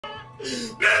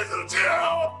Listen to you!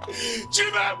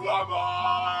 Chimamanda!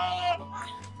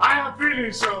 I am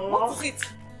finished, so. What is it?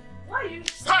 Why are you?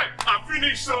 Hey, I'm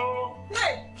finished, so.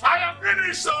 Hey! I am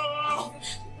finished, so.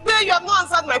 Babe, you have not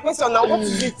answered my question now. What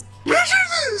is it?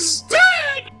 Precious is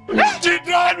dead! She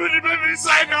died with the baby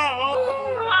inside her!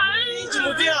 It's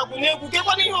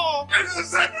the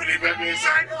same with the baby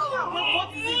inside her! What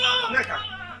is it? Neka,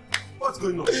 what's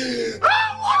going on?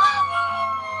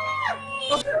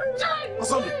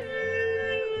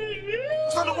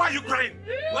 Osando, why are you crying?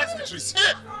 Where's Beatrice?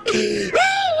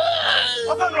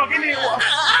 Osando, give me one.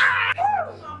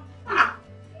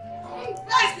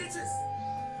 Where's Beatrice?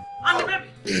 And the baby?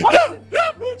 What is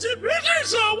it?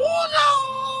 Beatrice,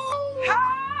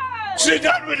 she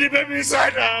died with the baby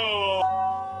inside her!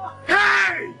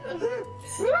 Hey!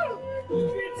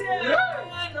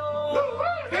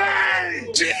 Hey!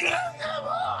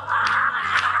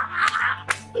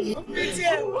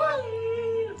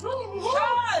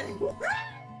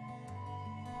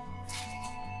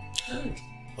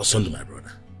 Osando, my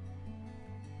brother,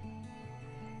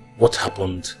 what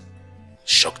happened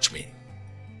shocked me.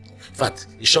 In fact,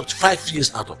 it shocked 5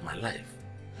 years out of my life.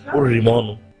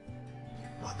 Orimonu.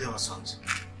 But there was something.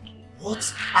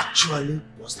 What actually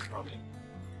was the problem?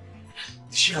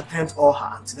 Did she attend all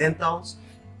her antenatals?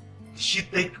 Did she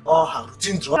take all her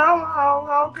routine drugs?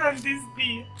 How can this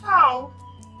be? How?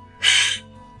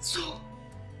 So,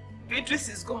 Beatrice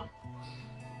is gone.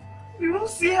 We won't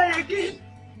see her again.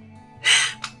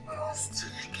 We won't see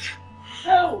her again.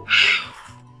 How?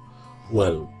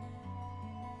 Well,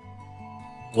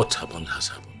 what happened has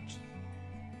happened.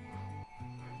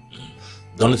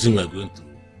 The only thing we are going to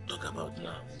talk about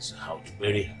now is how to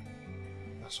bury her.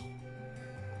 That's all.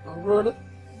 My brother.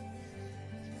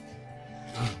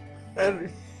 Henry,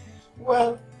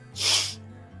 well,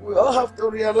 we all have to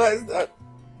realize that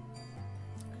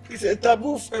it's a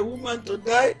taboo for a woman to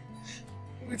die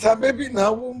with her baby in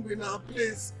her womb in her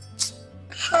place.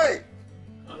 Hi,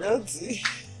 Nancy.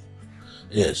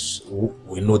 Yes,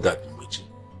 we know that, Mwichi.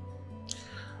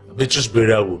 Beatrice's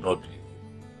burial will not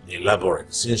be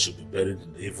elaborate since she'll be buried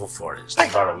in the evil forest,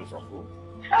 far away from home.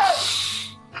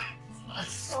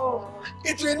 Oh,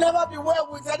 it will never be well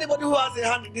with anybody who has a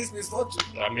hand in this misfortune.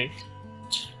 Amen.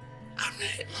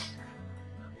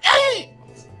 Hey!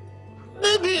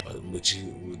 Baby! Mwichi,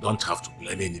 we don't have to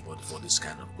blame anybody for this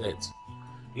kind of death.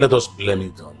 Let us blame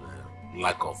it on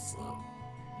lack of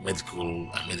medical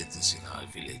amenities in our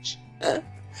village.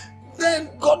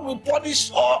 Then God will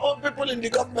punish all people in the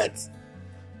government.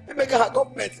 They make her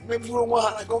government, maybe we don't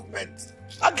want her government.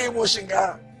 I can't washing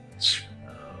her.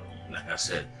 Like I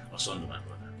said, Osando, my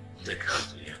brother, take her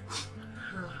to him.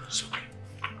 It's okay.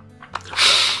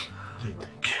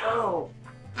 Thank you. Oh.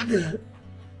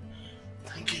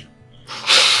 Thank you.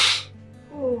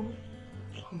 Oh.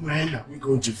 When are we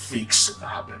going to fix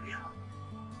our burial?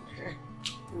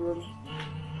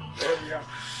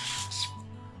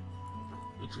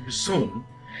 It will be soon.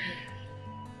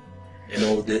 You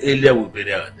know, the earlier we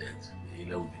bury our dead, the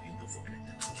earlier we begin to forget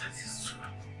it. That is true.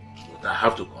 But I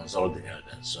have to consult the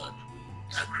elders so that we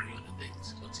agree on the date.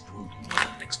 But it won't be more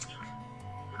than next week.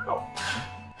 Oh.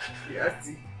 Yes.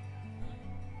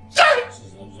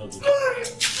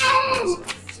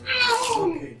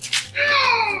 Okay.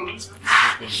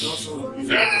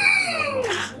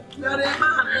 You're a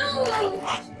man.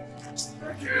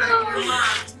 You're a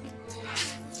man.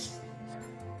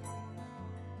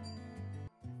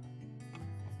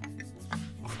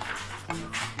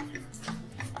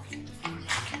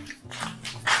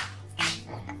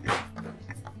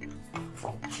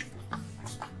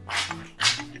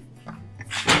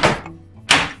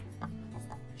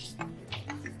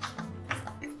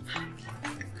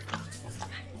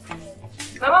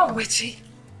 Mama Mwichi.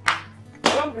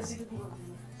 Mama Mwichi.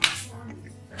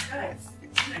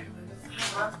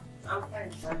 I'm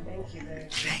fine, sir. Thank you very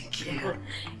much. Thank you.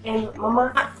 And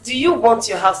Mama, do you want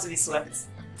your house to be swept?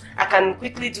 I can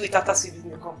quickly do it after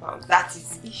sweeping the compound. That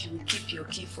is, if you will keep your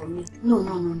key for me. No.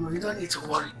 You don't need to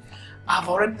worry. I've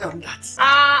already done that.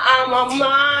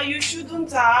 Mama, you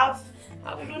shouldn't have.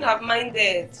 I wouldn't have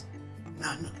minded.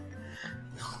 No,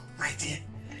 my dear.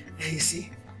 You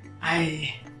see,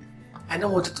 I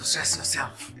don't want you to stress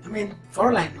yourself. I mean, for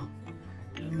all I know,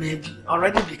 you may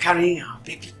already be carrying our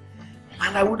baby.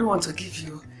 And I wouldn't want to give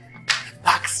you a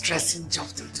back-stressing job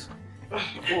to do.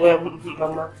 Well,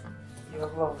 Mama, you're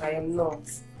wrong. I am not.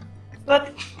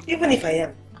 But even if I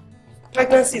am,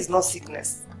 pregnancy is not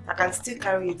sickness. I can still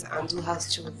carry it and do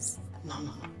house chores. No.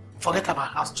 Forget about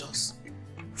house chores.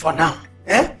 For now,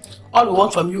 all we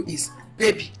want from you is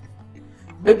baby.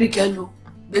 Baby girl,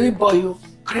 baby boy,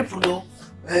 cripple,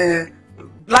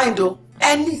 blind,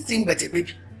 Anything but a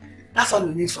baby. That's all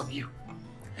we need from you.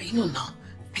 And you know now,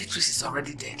 Beatrice is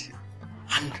already dead.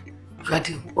 And you are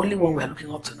the only one we are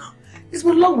looking up to now. It's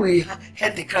been long we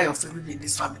heard the cry of a baby in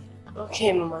this family.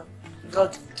 Okay, Mama.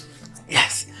 God.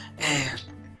 Yes.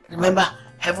 Remember,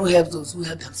 heaven helps those who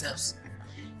help themselves.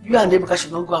 You and Ebuka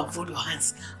should not go and fold your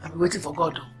hands and be waiting for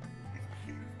God.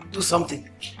 Do something.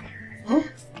 Hmm?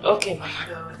 Okay,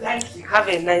 Mama. Thank you. Have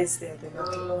a nice day.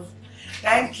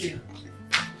 Thank you.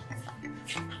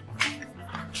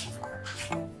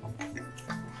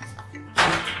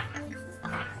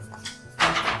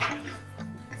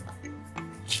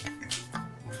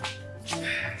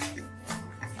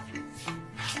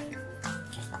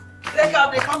 Take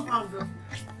out the compound, though.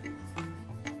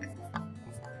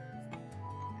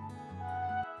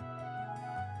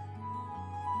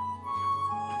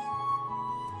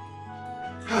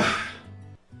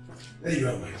 There you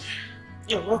are, my dear.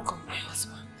 You're welcome, my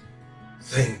husband.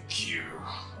 Thank you.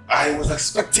 I was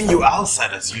expecting you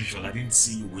outside as usual. I didn't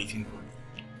see you waiting for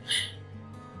me.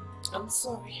 I'm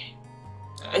sorry.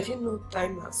 I didn't know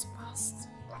time has passed.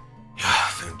 Yeah,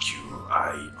 thank you.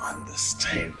 I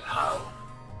understand how.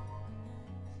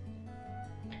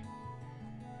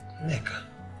 Nneka,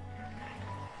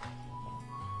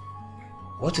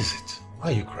 what is it? Why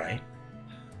are you crying?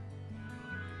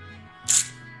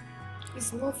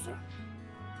 It's nothing.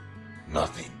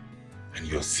 Nothing. And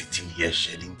you're sitting here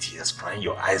shedding tears, crying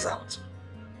your eyes out.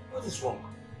 What is wrong?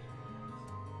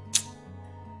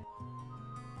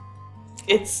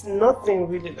 It's nothing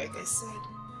really, like I said.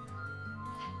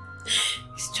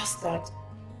 It's just that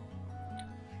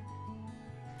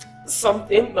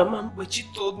something Mama Mwechi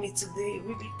told me today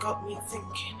really got me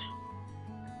thinking.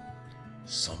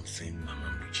 Something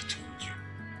Mama Mwechi told you?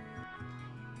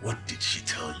 What did she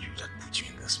tell you that put you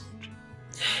in this mood?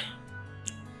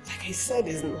 Like I said,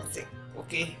 it's nothing,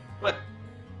 okay? But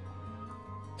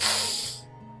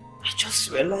I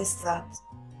just realized that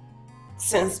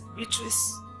since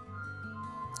Beatrice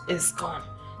is gone,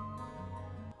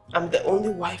 I'm the only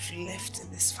wife left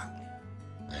in this family.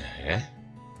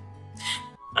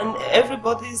 And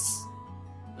everybody's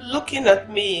looking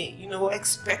at me, you know,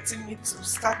 expecting me to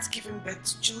start giving birth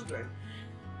to children.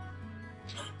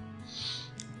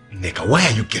 Nneka, why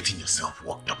are you getting yourself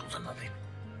worked up over nothing?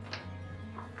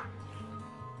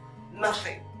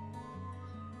 Nothing.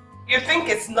 You think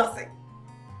it's nothing?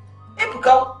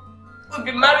 Ebuka, we've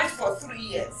been married for 3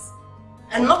 years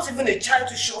and not even a child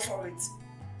to show for it.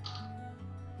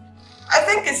 I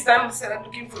think it's time we started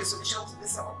looking for a solution to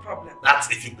this our problem.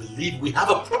 That's if you believe we have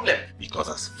a problem. Because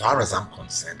as far as I'm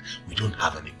concerned, we don't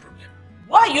have any problem.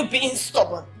 Why are you being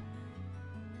stubborn?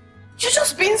 You're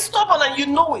just being stubborn and you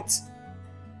know it.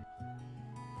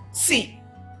 See,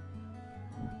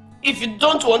 if you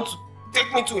don't want to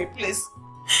take me to a place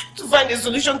to find a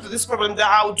solution to this problem, then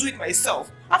I'll do it myself.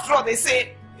 After all, they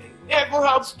say, heaven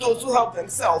helps those who help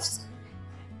themselves.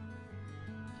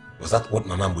 Was that what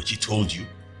Mama Mwechi told you?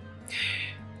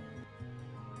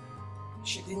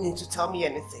 She didn't need to tell me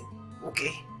anything,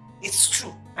 okay? It's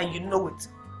true, and you know it.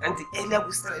 And the earlier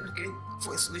we started looking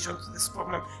for a solution to this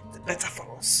problem, the better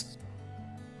for us.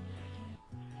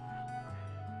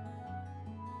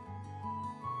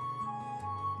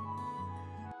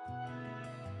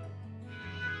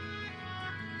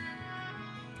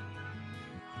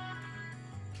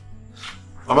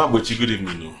 Mama Mwechi, good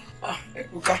evening.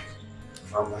 Ebuka.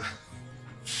 Mama.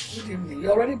 Good evening.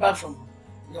 You're already back from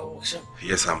your workshop.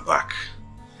 Yes, I'm back.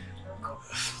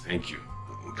 Thank you.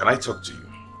 Can I talk to you?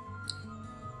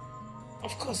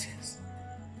 Of course, yes.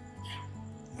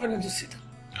 Why don't you sit down?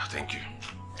 Thank you.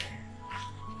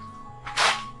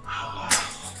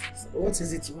 So what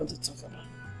is it you want to talk about?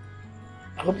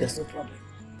 I hope there's no problem.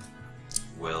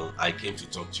 Well, I came to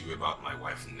talk to you about my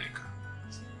wife, Nneka.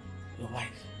 Your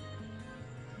wife?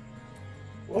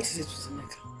 What is it with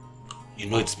Nneka? You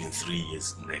know it's been 3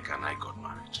 years Nneka and I got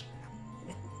married.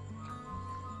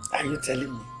 Are you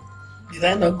telling me? Did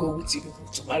I not go with you people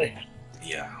to marry her?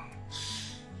 Yeah.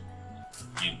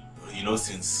 You know,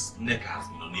 since Nneka has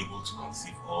been unable to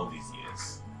conceive all these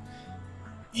years,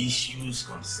 issues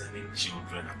concerning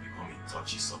children have become a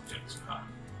touchy subject to her.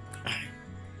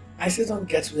 I still don't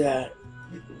get where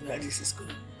this is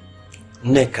going.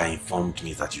 Nneka informed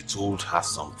me that you told her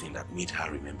something that made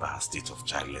her remember her state of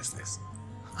childlessness.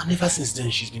 And ever since then,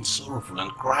 she's been sorrowful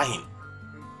and crying.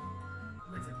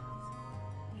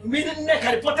 You mean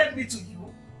Nneka reported me to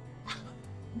you?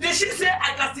 Did she say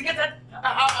I castigated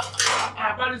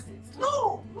her parents?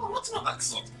 No, nothing of that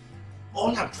sort.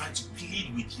 All I'm trying to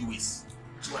plead with you is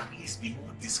to at least be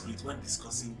more discreet when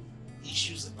discussing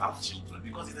issues about children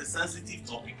because it's a sensitive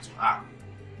topic to her.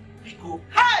 Biko.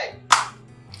 Hey!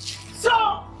 So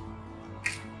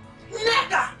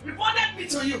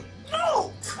it on you.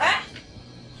 No! Eh?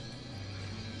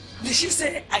 Did she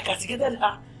say I castigated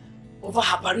her over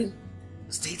her barren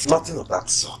state? Nothing of that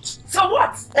sort. So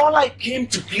what? All I came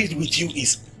to plead with you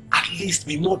is at least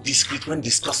be more discreet when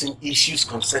discussing issues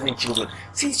concerning children,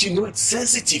 since you know it's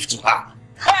sensitive to her.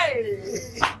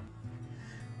 Hey!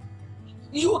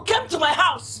 You came to my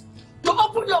house to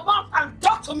open your mouth and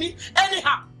talk to me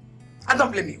anyhow. I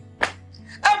don't blame you.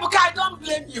 Ebuka, I don't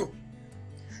blame you.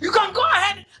 You can go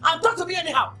ahead and talk to me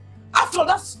anyhow. After all,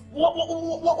 that's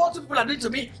what people are doing to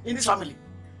me in this family.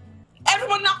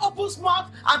 Everyone now opens mouth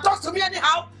and talks to me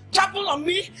anyhow, trample on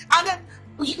me, and then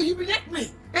you humiliate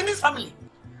me in this family.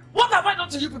 What have I done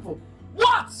to you people?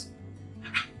 What?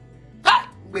 Hey,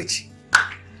 wait.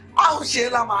 I'll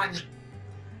share la man.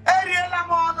 Ariela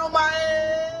mano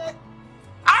my.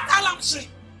 Atalamsi.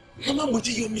 Mama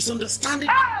Muji, you're misunderstanding.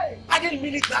 Hey! I didn't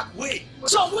mean it that way.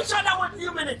 So which other way do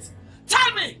you mean it?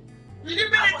 Tell me. Did you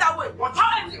mean it that way?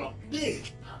 How are you? Hey,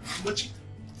 Muji,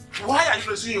 why are you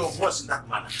raising your voice in that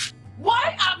manner?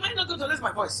 Why am I not going to raise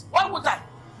my voice? Why would I?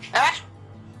 Eh?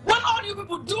 When all you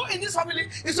people do in this family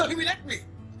is to humiliate me,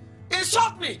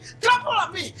 insult me, trample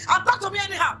on me, and talk to me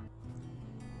anyhow.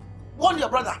 Warn your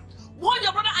brother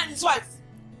and his wife.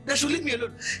 They should leave me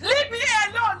alone. Leave me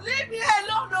alone! Leave me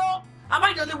alone, no! Am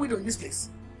I the only widow in this place?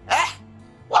 Eh?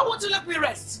 Why won't you let me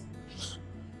rest?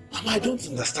 Mama, I don't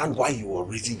understand why you are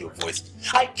raising your voice.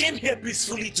 I came here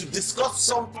peacefully to discuss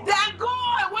something. Then go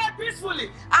away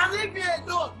peacefully and leave me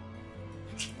alone.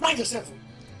 Mind yourself.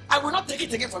 I will not take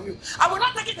it again from you. I will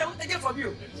not take it again from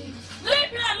you.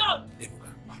 Leave me alone. You.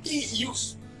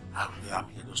 I'm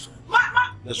here to stop.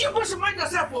 You should mind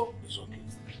yourself, oh. It's okay.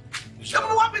 You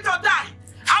don't want me to die.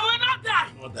 I will not die.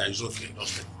 Not that, it's okay.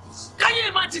 Just take this. Can you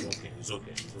imagine? It's okay. It's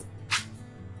okay. It's okay.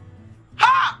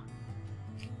 Ha!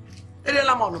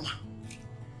 Ariela Monoma.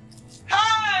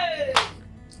 Hey!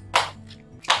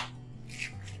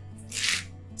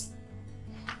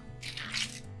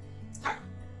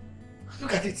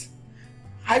 Look at it.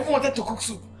 I even wanted to cook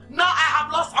soup. Now I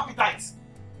have lost appetite.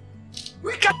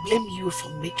 We can blame you for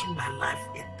making my life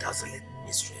a desolate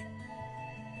misery.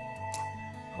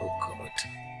 Oh God.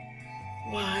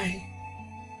 Why?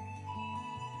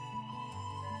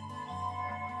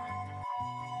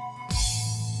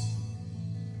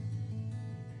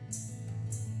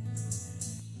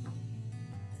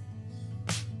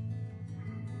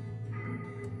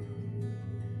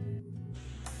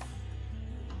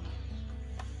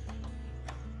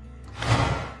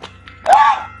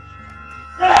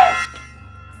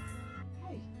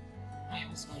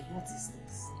 What is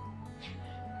this?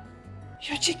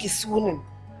 Your cheek is swollen.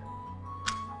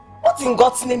 What in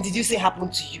God's name did you say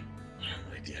happened to you?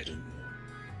 My dear, I don't know.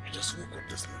 I just woke up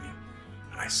this morning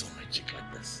and I saw my cheek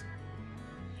like this.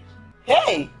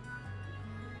 Hey!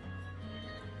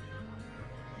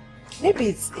 Maybe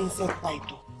it's insect bite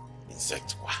though.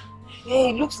 Insect what? Yeah,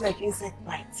 it looks like insect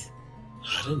bite.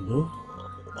 I don't know.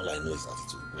 All I know is that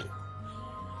it will go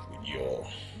with your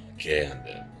care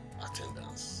and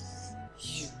attendance.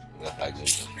 You.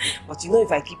 But you know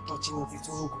if I keep touching it, it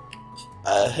won't go.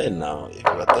 Hey now, if you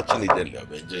are touching it, then you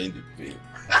are enjoying the pain.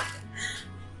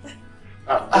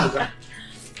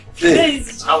 Hey,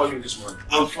 how are you this morning?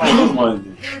 I'm fine. Good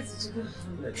morning.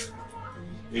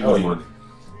 Good morning.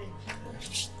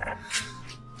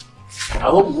 I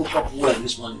hope you woke up well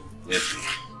this morning. Yes.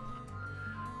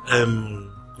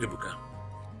 Ebuka,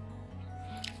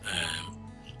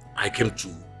 I came to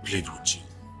plead with you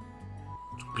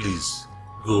to please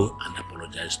go and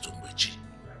apologize to Mbechi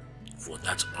for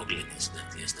that ugly incident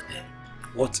yesterday.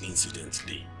 What incident,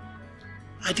 Lee?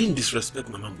 I didn't disrespect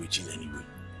Mama Mbechi in any way.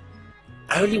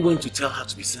 I only went to tell her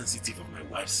to be sensitive of my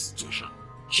wife's situation.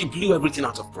 She blew everything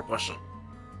out of proportion.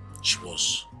 She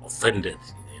was offended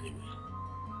in any way.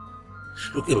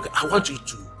 Look, Ebuka, I want you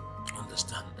to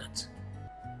understand that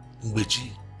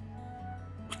Mbechi,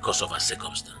 because of her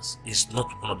circumstance, is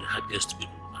not one of the happiest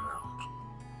people around.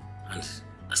 And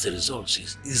as a result, she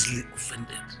is easily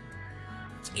offended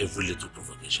at every little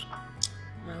provocation.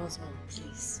 My husband,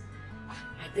 please.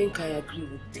 I think I agree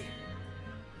with them.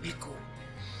 Biko,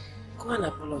 go and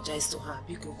apologize to her.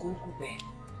 Biko, go back.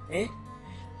 Eh?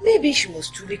 Maybe she was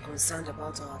truly concerned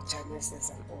about our childlessness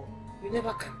and all. You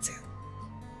never can tell.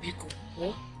 Biko,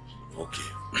 eh?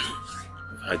 Okay.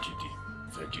 I've heard you, dear.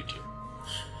 I've heard you, dear.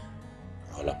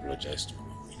 I'll apologize to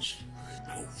Mama Mbechi.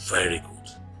 Oh, very good.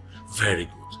 Very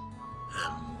good.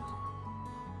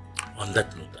 On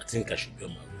that note, I think I should be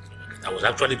on my way to the market. I was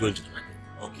actually going to the market.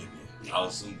 Okay, dear. I'll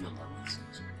soon be on my way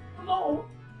soon. No,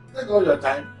 take all your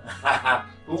time.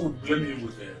 Who would blame you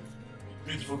with a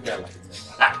beautiful girl like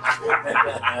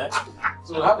that?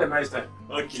 So have a nice time.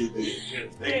 Okay, dear.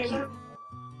 Thank you.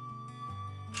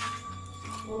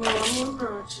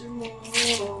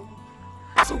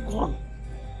 So go on.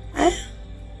 Eh?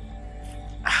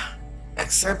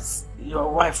 Except your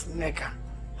wife, Neka,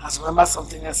 has remembered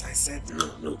something else I said.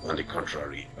 No, on the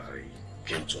contrary, I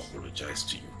came to apologize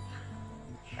to you.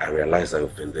 I realized I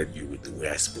offended you with the way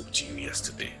I spoke to you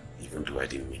yesterday, even though I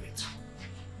didn't mean it.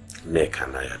 Neka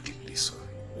and I are deeply sorry.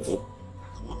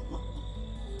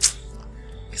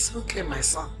 It's okay, my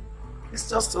son. It's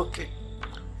just okay.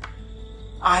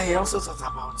 I also thought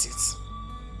about it.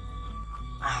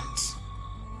 And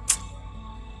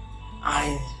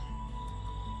I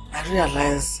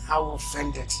realized how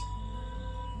offended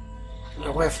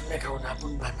your wife Neka would have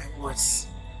been by my words.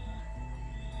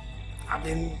 I've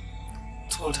been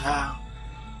told her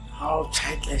how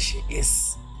childless she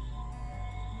is.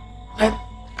 But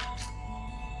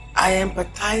I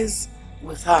empathize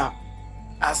with her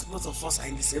as both of us are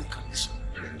in the same condition.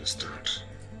 I understand.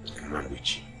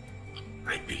 Manwichi,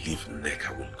 I believe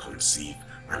Neka will conceive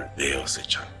and bear us a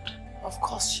child. Of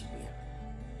course she will.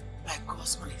 By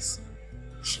God's grace,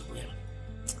 she will.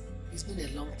 It's been a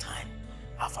long time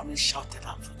our family shouted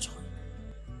out for joy.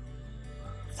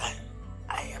 But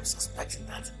I am suspecting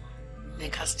that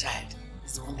Neka's child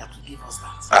is the one that will give us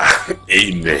that.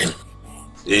 Amen.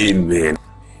 Amen.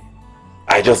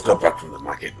 I just got back from the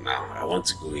market now. I want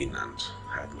to go in and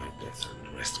have my breath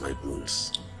and rest my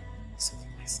bones. So,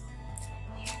 my son,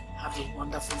 have a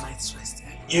wonderful night's rest.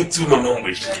 Eh? You too,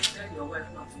 Mama. Tell your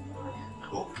wife not to worry.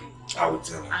 Okay, I will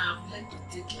tell her. I have learned to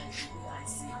take like the way I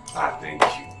say. Thank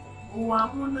you.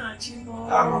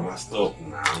 Mama, stop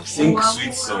now. Sing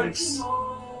sweet songs.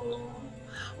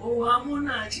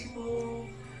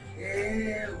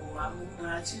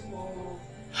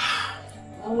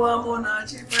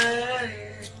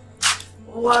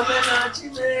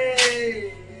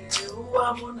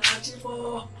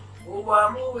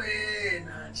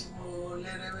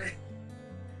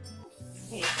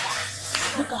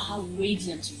 Look at how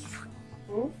radiant you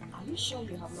look. Are you sure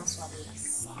you have not swallowed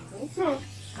something?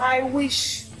 I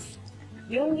wish.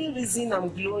 The only reason I'm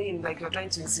glowing like you're trying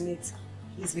to insinuate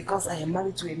is because I am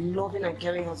married to a loving and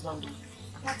caring husband.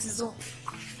 That is all.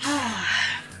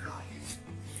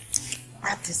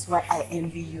 That is why I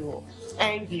envy you.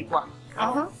 Envy what?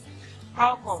 How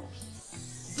come?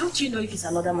 Don't you know if it's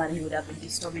another man, he would have been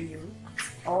disturbing you?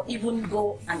 Or even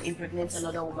go and impregnate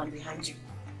another woman behind you?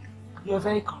 You're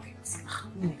very correct.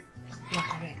 You're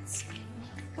correct.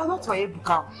 But not my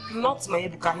Ebuka. Not my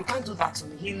Ebuka. He can't do that to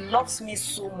me. He loves me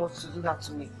so much to do that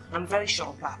to me. I'm very sure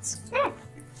of that.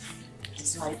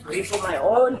 That's why I pray for my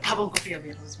own carbon copy of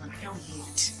your husband. I can't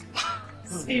wait.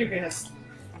 Seriously.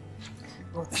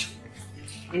 But,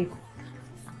 Ego,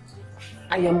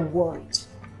 I am worried.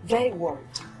 Very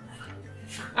worried.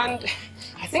 And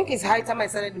I think it's high time I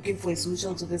started looking for a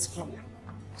solution to this problem.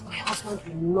 My husband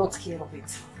will not hear of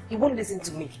it. He won't listen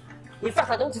to me. In fact,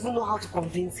 I don't even know how to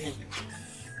convince him.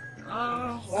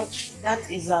 Well, that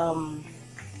is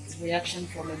reaction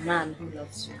from a man who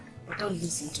loves you. But don't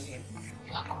listen to him.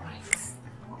 You are correct.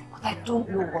 But I don't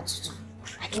know what to do.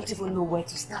 I don't even know where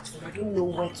to start from. I don't know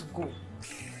where to go.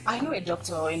 I know a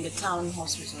doctor in the town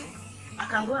hospital. I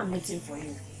can go and meet him for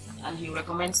you. And he'll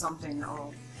recommend something,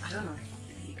 or I don't know.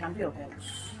 He can be of help.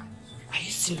 Are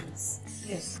you serious?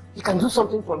 Yes. You can do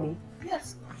something for me?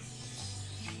 Yes.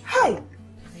 Hi!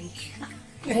 Thank you.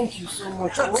 Thank you so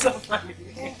much.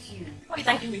 Thank you. Why are you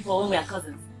thanking me for when we are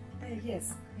cousins?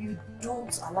 Yes. You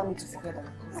don't allow me to forget that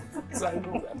we're cousins. So I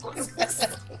know we are cousins.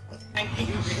 Thank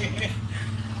you.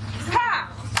 Ha!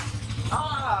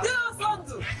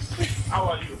 How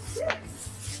are you?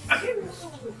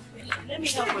 Let me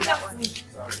help with that one.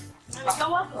 Sorry. You're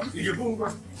welcome. You're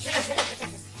welcome.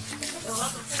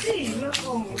 Hey,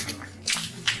 welcome.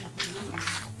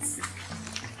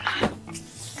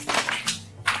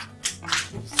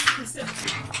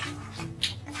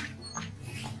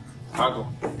 Pago.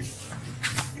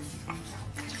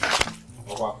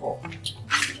 Over 4.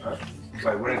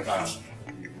 By wearing car.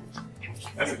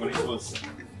 That's a good close.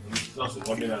 It's also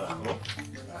 1 million.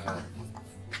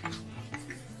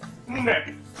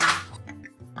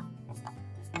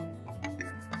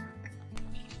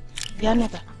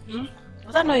 Bianetta,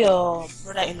 was that not your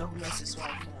brother-in-law who lost his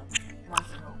wife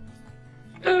months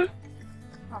ago?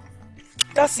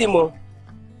 That's him.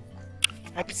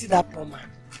 I pity that poor man.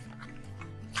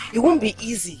 It won't be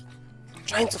easy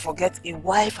trying to forget a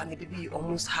wife and a baby you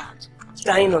almost had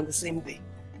dying on the same day.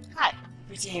 Hi,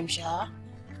 pity him, Sha.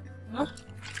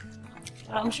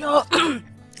 I'm sure.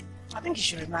 I think he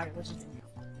should remarry. What do you think?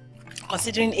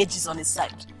 Considering age is on his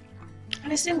side.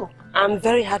 And he's single. I'm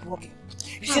very hardworking.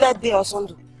 You see that day or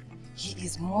Sunday? He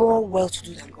is more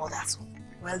well-to-do than others.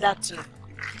 Well, that too.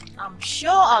 I'm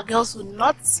sure our girls will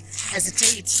not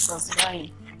hesitate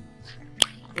considering,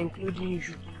 including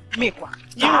you. Mekwa.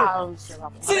 You.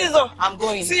 See this one. I'm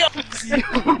going. See you.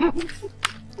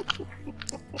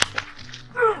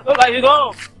 Look, are you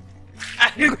going?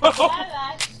 Are you going?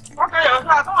 Alright. Okay,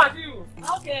 come on, you.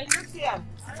 Okay, look here.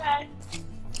 Alright.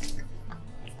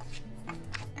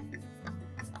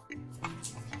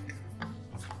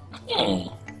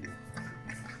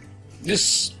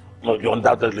 This must be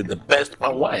undoubtedly the best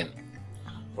palm wine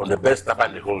from the best tapa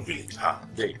in the whole village.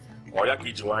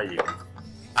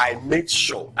 I made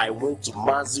sure I went to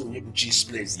Mazi Onyebuchi's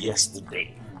place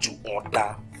yesterday to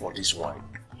order for this wine.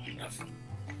 Enough.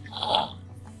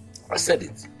 I said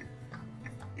it.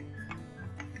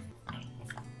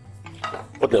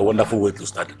 What a wonderful way to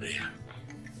start the day.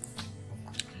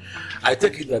 I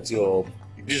take it that your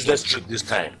business trip this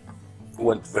time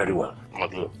went very well.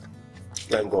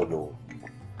 Thank God, no.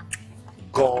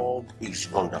 God is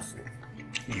wonderful.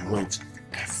 He went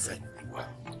perfectly well.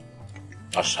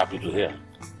 I was happy to hear.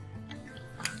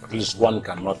 At least one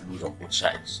cannot lose on both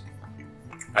sides.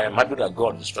 I am happy that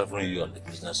God is favoring you on the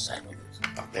business side of it.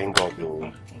 I thank God,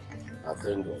 no. I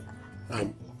thank God.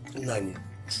 Nani,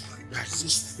 there's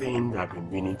this thing I've been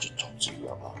meaning to talk to you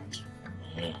about.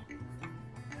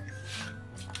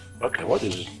 Okay, what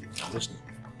is it? I'm listening.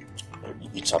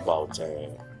 It's about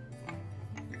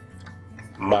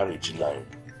marriage now.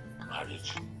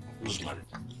 Marriage? Who's married?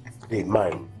 Hey,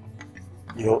 mine.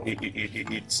 You know,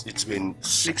 it's been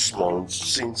 6 months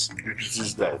since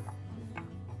Bridget's death.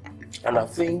 And I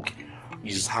think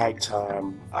it's high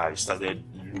time I started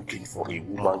looking for a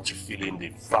woman to fill in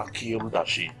the vacuum that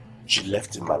she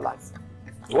left in my life.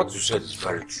 What you said is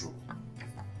very true.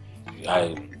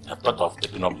 I thought of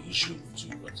taking up the issue with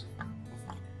you, but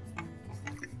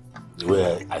the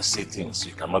way I say things,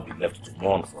 you cannot be left to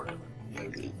mourn forever.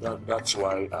 Yeah, that's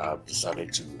why I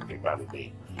decided to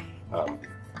revalidate.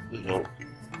 You know,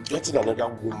 getting another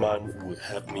woman will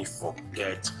help me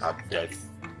forget her death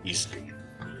easily.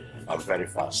 I'm very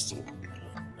fast too.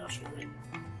 That's right.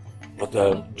 But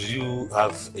do you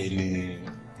have any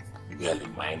girl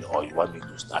in mind, or you want me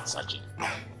to start searching?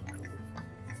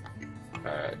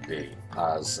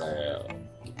 As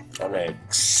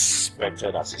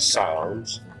unexpected as it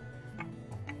sounds,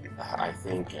 I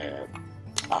think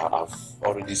I've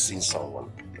already seen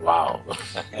someone. Wow.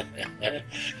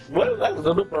 Well, that's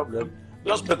no problem.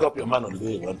 Just pick up your man on the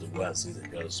day you want to go and see the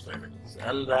girl's parents,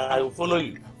 and I will follow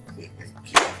you.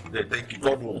 Thank you.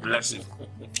 God will bless you.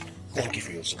 Thank you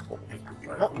for your support.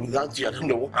 Without you, I don't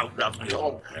know what I would have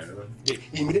done.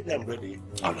 Immediately I'm ready,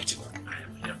 I'll let you know.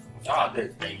 I am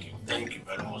here. Thank you. Thank you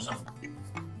very much, sir.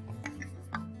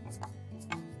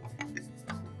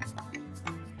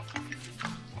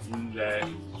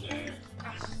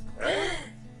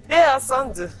 Yeah,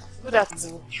 Sunday. Good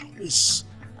afternoon. Please,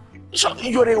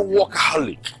 you're a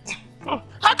workaholic.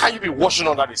 How can you be washing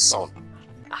under the sun?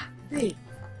 Hey,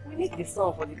 we need the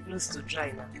sun for the clothes to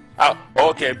dry now.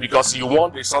 Okay, because you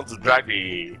want the sun to dry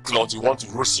the clothes, you want to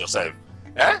roast yourself.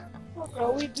 Eh? What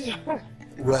can we do?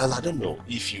 Well, I don't know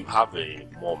if you have a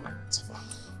moment.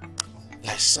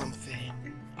 There's something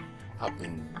I've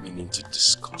been meaning to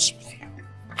discuss with you.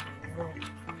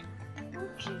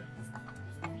 Okay.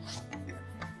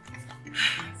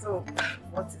 So,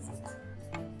 what is it?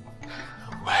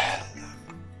 Well,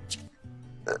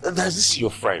 there's this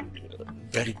your friend,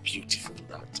 very beautiful,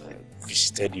 that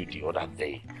visited you the other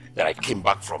day. That I came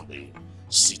back from the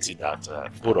city, that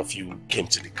both of you came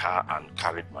to the car and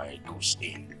carried my goods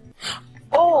in.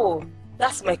 Oh,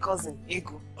 that's my cousin,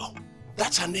 Ego. Oh,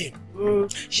 that's her name?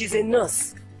 She's a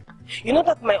nurse. You know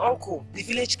that my uncle, the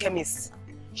village chemist,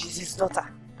 she's his daughter.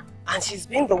 And she's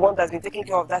been the one that's been taking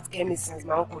care of that chemist since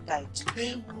my uncle died.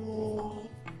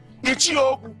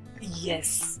 Ichiogu?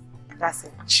 Yes, that's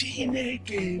it.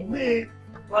 Chineke me.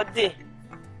 But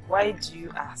why do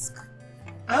you ask?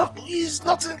 It's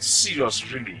nothing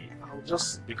serious, really.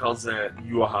 Just because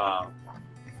you are her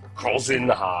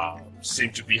cousin,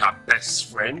 seem to be her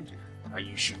best friend, and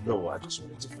you should know. I just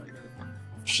wanted to find out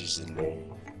if she's in a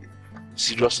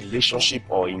serious relationship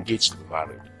or engaged to be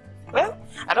married. Well,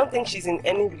 I don't think she's in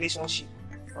any relationship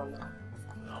for now.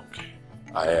 Okay.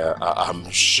 I'm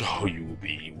sure you will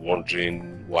be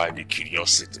wondering why the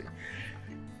curiosity.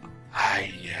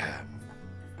 I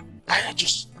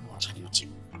just wanted you to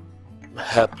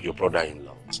help your brother-in-law.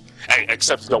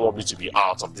 Except you don't want me to be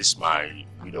out of this my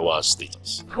widower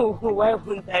status. Why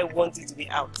wouldn't I want you to be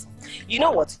out? You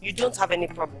know what? You don't have any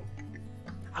problem.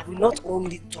 I will not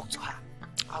only talk to her,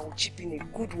 I will chip in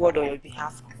a good word on your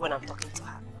behalf when I'm talking to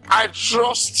her. I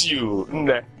trust you,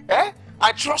 Nne.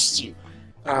 I trust you.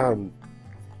 And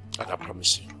I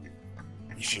promise you,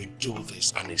 if you do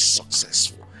this and it's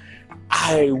successful,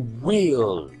 I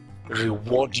will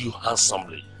reward you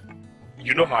handsomely.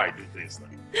 You know how I do things now.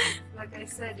 Like I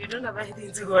said, you don't have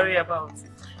anything to worry about.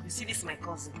 You see, this is my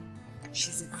cousin.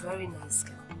 She's a very nice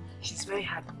girl. She's very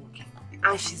hardworking.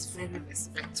 And she's very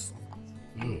respectful.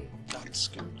 That's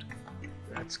good.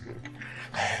 That's good.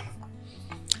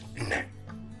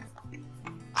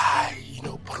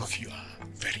 Both of you are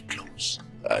very close.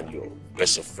 And you're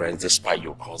best of friends despite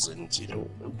your cousins,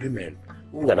 women.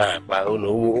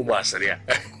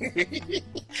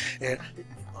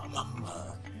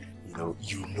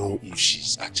 You know if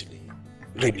she's actually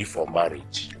ready for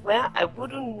marriage. Well, I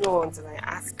wouldn't know until I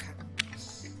ask her.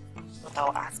 But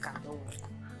I'll ask her, don't worry.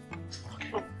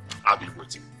 Okay. I'll be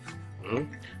waiting.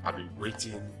 I'll be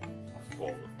waiting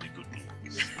for the good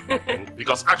news.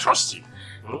 Because I trust you.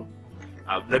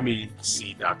 Let me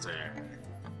see that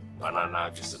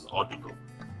banana just an audible.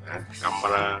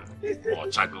 Camera or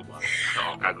chago or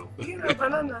cargo. You know,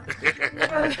 banana.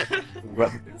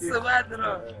 So bad,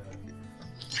 bro.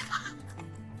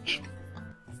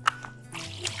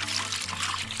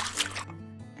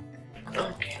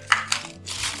 Okay.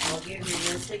 I'll give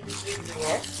you, take this with me,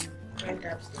 yeah? Rent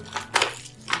upstairs.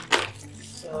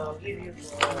 So I'll give you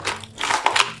for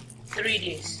 3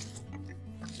 days.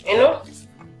 You know?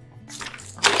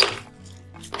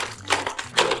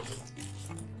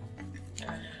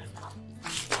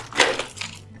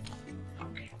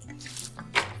 Okay.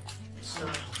 So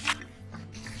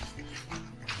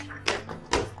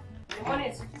the money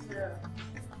is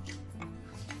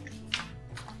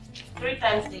 3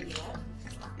 times daily, yeah?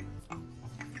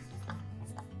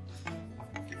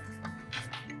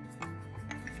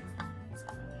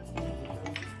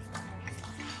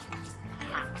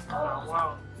 Oh,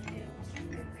 wow.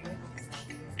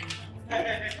 That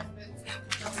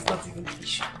is not even the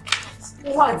issue.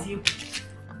 What do you?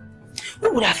 Who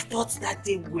would have thought that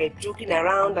day we were joking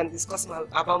around and discussing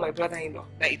about my brother-in-law,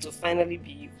 that it will finally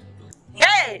be you?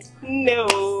 Hey!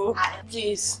 No!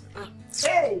 Please.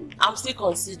 Hey! I'm still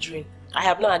considering. I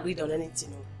have not agreed on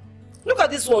anything. Look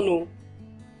at this one,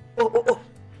 oh.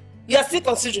 You are still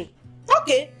considering?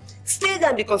 Okay. Stay there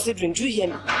and be considering. Do you hear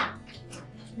me?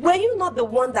 Were you not the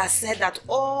one that said that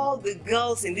all the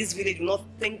girls in this village will not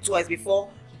think twice before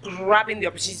grabbing the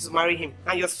opportunity to marry him?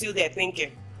 And you're still there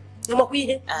thinking.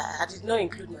 I did not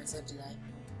include myself, did I?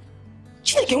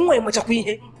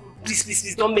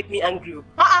 Please, don't make me angry.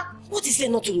 What is there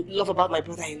not to love about my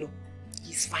brother-in-law?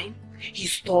 He's fine,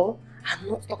 he's tall, and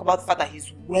not talk about the fact that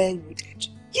he's well-rooted.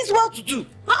 He's well-to-do.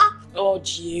 Oh,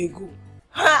 Diego.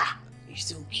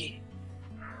 It's okay.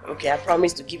 Okay, I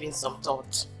promise to give him some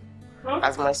thought.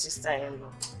 As my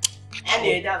sister-in-law.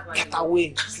 Anyway, that's why. Get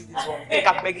away. See this one.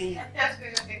 I'm begging you.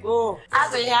 Go.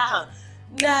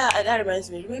 Nah, that reminds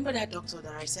me. Remember that doctor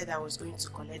that I said I was going to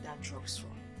collect that drugs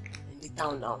from in the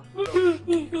town now?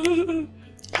 He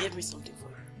gave me something for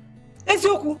you.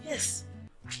 Ezoku? Yes.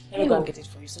 Let me go and get it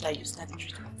for you so that you start the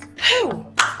treatment.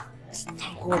 Thank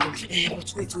God.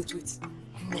 But wait.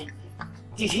 No.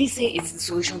 Did he say it's the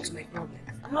solution to my problem?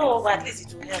 No, but at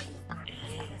least it will help me.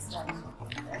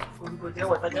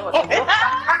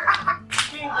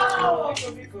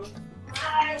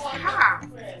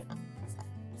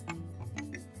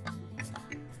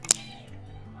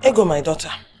 Ego, my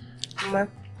daughter. Ma.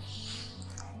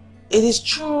 It is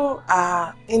true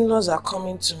our in-laws are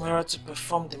coming tomorrow to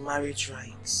perform the marriage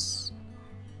rites.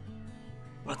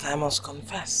 But I must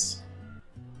confess,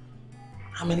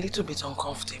 I'm a little bit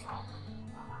uncomfortable.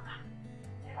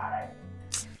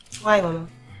 Why, Mama?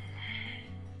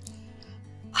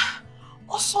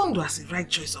 Osondo has the right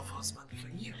choice of husband for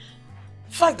you.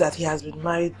 The fact that he has been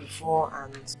married before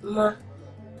and... Ma,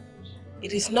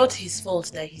 it is not his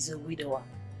fault that he's a widower.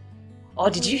 Or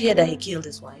did you hear that he killed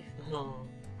his wife? No.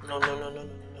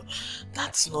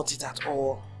 That's not it at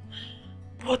all.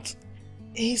 But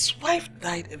his wife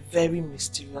died a very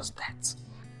mysterious death.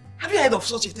 Have you heard of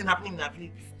such a thing happening in our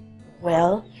village before?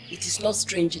 Well, it is not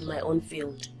strange in my own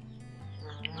field.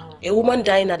 A woman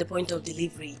dying at the point of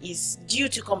delivery is due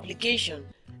to complication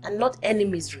and not any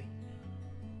misery.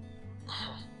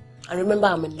 And remember,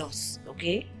 I'm a nurse,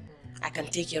 okay? I can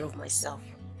take care of myself.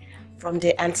 From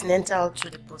the antenatal to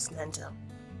the postnatal.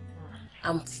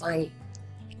 I'm fine.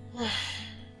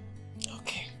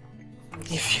 Okay.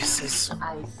 If you say so.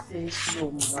 I say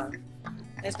so, ma.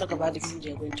 Let's talk about the food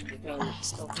you're going to prepare and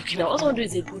stop talking now. Osondo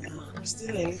is a good man. I'm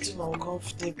still a little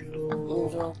uncomfortable.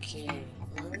 Oh, okay.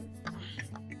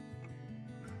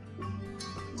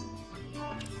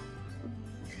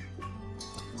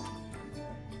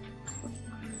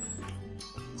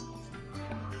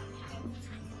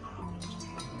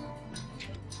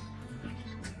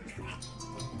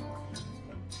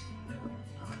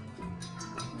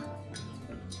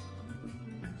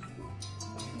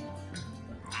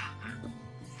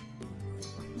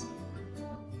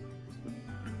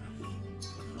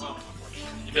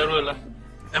 Iberuela.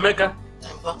 Emeka.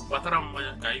 Batara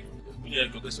mmanya ka anyị bunye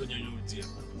ego gosi onye onye weti ya.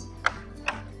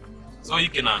 So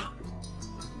ike na.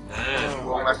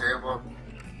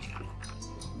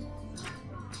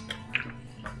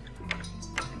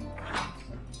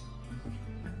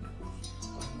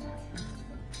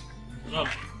 No.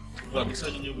 Well, gosi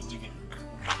onye onye weti gị.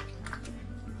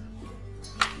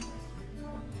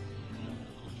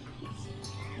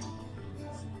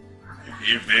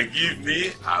 If they give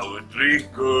me, I will drink.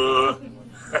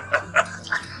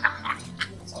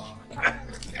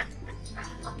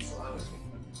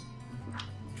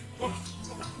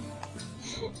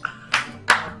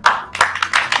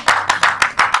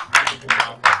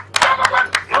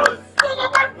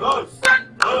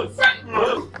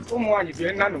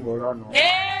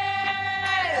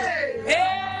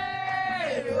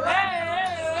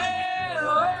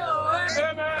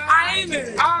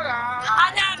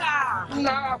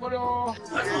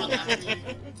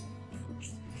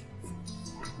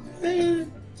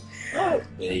 Oh,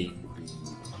 baby.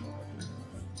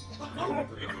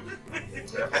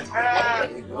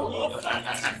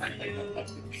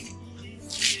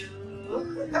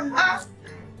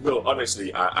 No,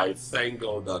 honestly, I thank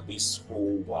God that this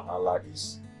whole wahala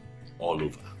is all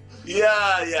over.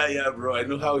 Yeah, bro. I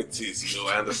know how it is. You know,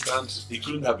 I understand. It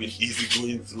couldn't have been easy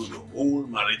going through the whole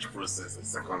marriage process the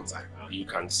second time. You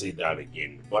can say that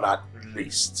again, but at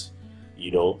least,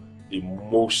 you know, the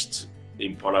most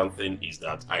important thing is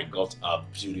that I got a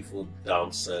beautiful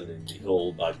damsel in the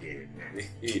whole bargain.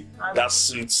 That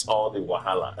suits all the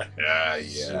wahala.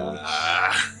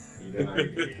 Yeah.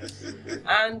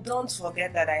 And don't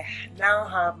forget that I now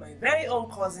have my very own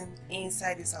cousin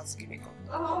inside this house giving up.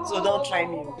 So don't try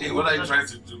me. Hey, what are you trying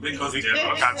to do? Make us You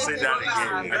can say that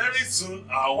again. Very soon,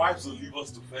 our wives will leave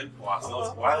us to fend for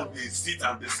ourselves while they sit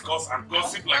and discuss and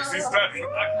gossip like sisters.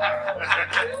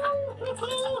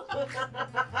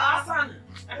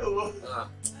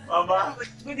 Mama.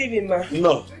 Good evening, ma.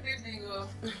 No. Good evening.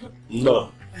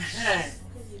 No.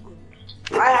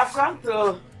 I have come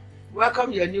to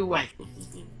welcome your new wife.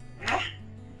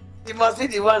 You must be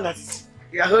the one that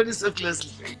you are holding so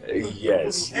closely.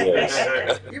 Yes.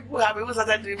 People have even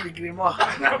started doing me more.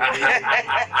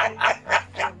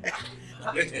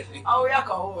 Oh, yeah,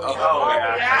 come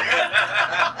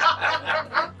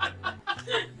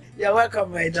You're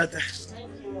welcome, my daughter.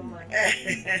 Thank you, Mama.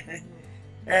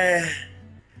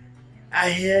 I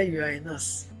hear you are a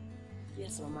nurse.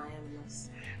 Yes, Mama, I am nurse.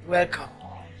 Welcome.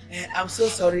 I'm so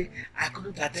sorry I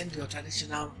couldn't attend your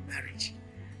traditional marriage.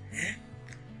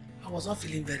 I was not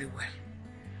feeling very well.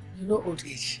 You know, old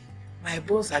age. My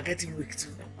bones are getting weak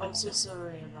too. I'm so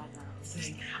sorry about that.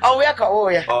 Oh, welcome. Oh,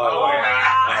 yeah.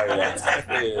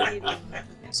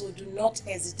 So do not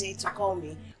hesitate to call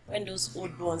me when those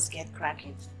old bones get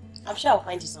cracking. I'm sure I'll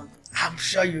find you something. I'm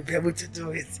sure you'll be able to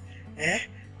do it.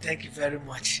 Thank you very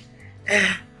much.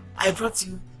 I brought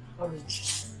you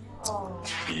oranges. Oh.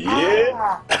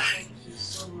 Yeah. Thank you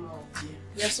so much.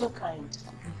 You're so kind.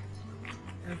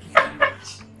 Thank you very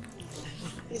much.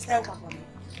 Please thank her for me.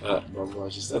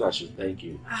 Mama, she said I should thank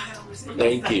you. Thank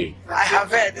Thank you. I have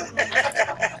heard.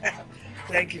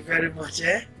 Thank you very much.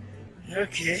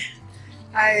 Okay.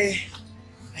 I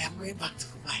am going back to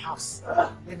my house.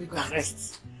 Let me go and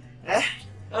rest.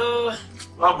 Oh,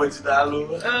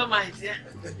 my dear.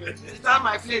 It's on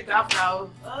my plate after.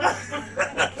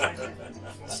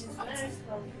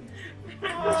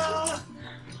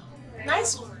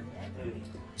 Nice one.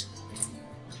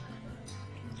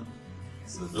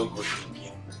 So don't go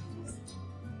thinking.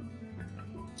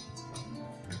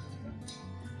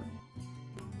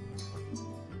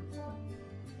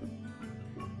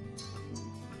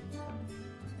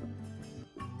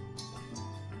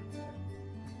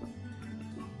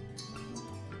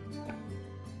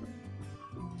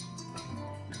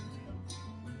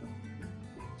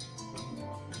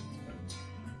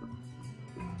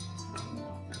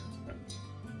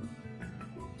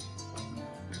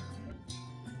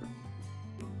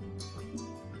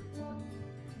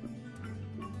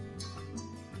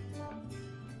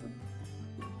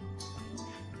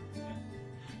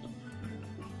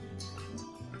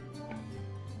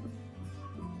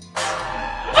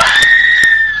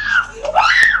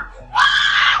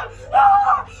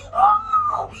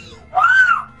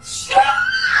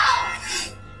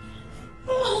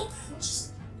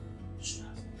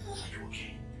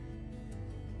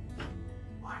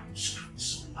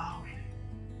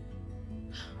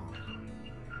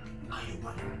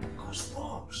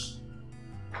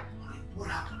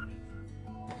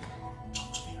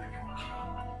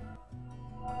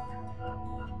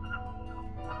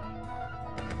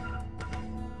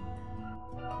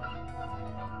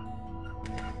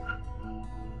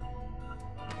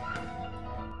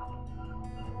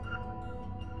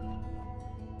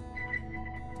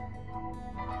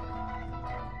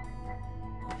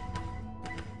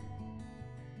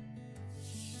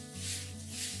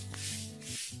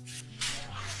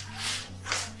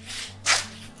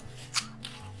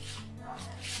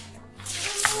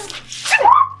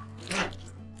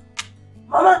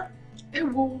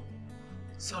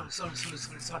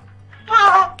 sorry.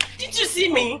 Ah, did you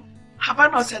see me? Have I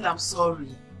not said I'm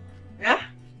sorry? Yeah?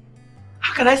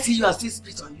 How can I see you and still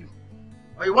spit on you?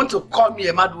 Or you want to call me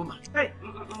a mad woman? Hey,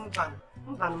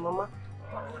 Mvan, Mama.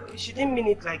 She didn't mean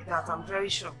it like that, I'm very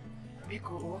sure.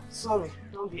 Biko, sorry,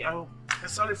 don't be angry. You're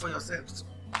sorry for yourself too.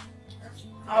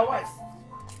 Our wife.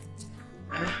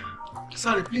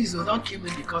 Sorry, please don't kill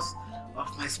me because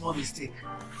of my small mistake.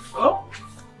 Oh?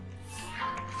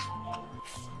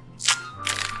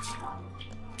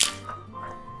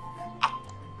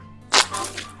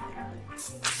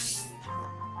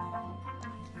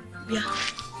 Yeah,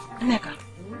 Neka,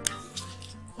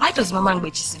 why does Mama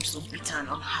Ngbechi seem so bitter and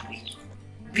unhappy?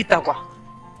 Bitter what?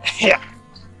 Yeah.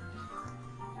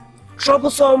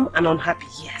 Troublesome and unhappy,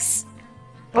 yes.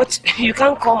 But you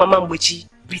can't call Mama Ngbechi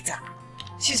bitter.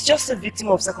 She's just a victim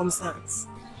of circumstance.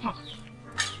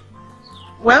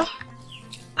 Well,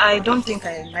 I don't think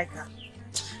I like her.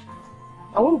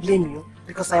 I won't blame you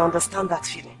because I understand that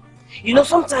feeling. You know,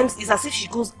 sometimes it's as if she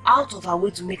goes out of her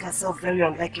way to make herself very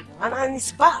unlikable, and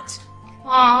it's bad.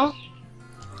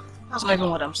 That's not even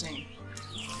what I'm saying.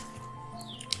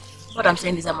 What I'm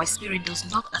saying is that my spirit does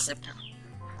not accept her.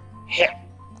 Here.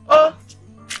 Oh,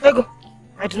 there you go.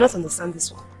 I do not understand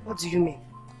this one. What do you mean?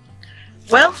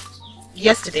 Well,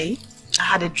 yesterday I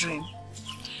had a dream.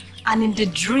 And in the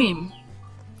dream,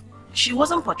 she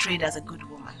wasn't portrayed as a good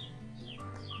woman.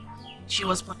 She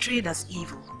was portrayed as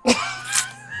evil.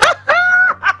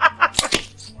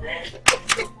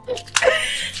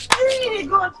 Oh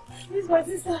God, this is my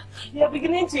sister. You are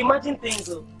beginning to imagine things,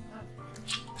 though.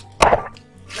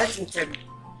 Let me tell you.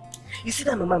 You see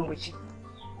that Mama Ngbechi?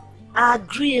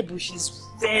 Agreeable, she's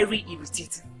very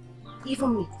irritating.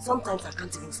 Even me, sometimes I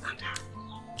can't even stand her.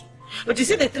 But you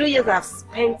see the 3 years I've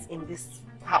spent in this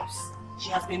house, she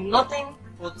has been nothing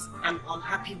but an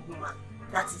unhappy woman.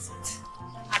 That is it.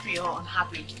 Happy or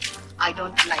unhappy, I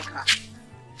don't like her.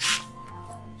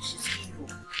 She's evil.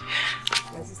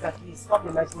 My sister, please stop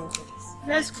imagining things.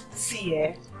 Let's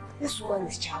see, this woman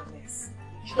is childless.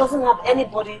 She doesn't have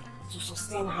anybody to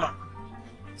sustain her.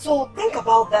 So think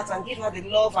about that and give her the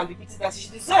love and the pity that she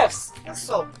deserves. That's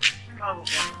all.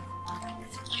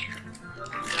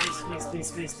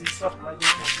 Please, stop imagining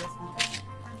things.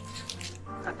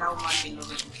 That woman be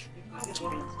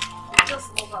lovable. Just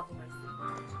love her for myself.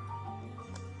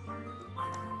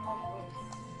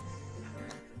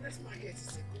 This market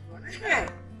is a good one. Hey,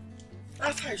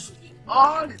 that's how it should be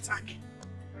all the time.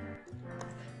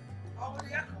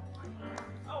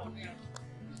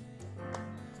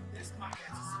 This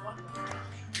market is wonderful.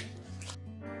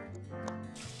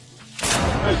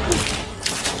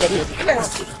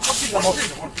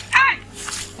 Hey,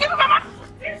 give me my money.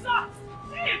 Hey,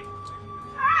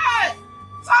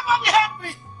 somebody help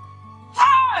me.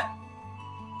 Hey,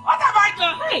 what have I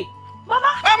done? Hey,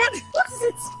 Mama, my money.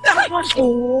 what is it?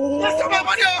 Oh, that's my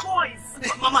money.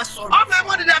 Boys. Mama, sorry. All my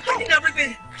money, they're taking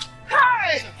everything.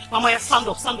 Hey! Mama, stand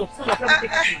up. Let me take you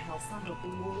to my house. Stand up.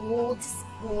 Oh, these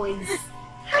boys.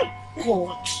 Hey,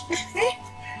 God.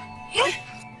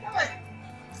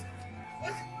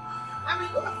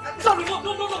 Sorry, no,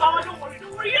 Mama, don't worry.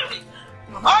 Hear me.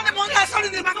 Mama, All the money I saw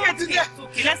in the market today.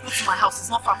 Okay, let's go to my house. It's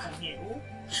not far from here. Oh,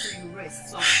 so you rest.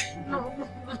 Sorry. No.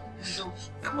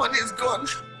 The money is gone.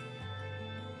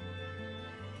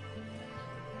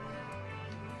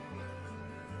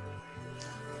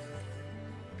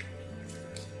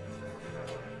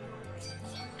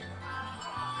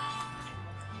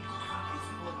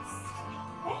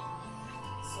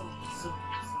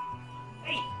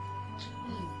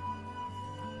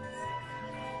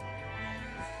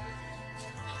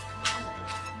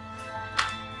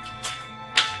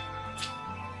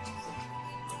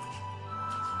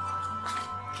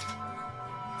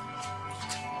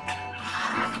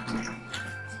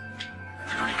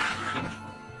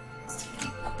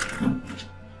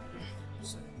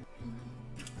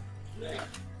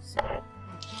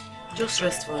 Just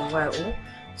rest for a while,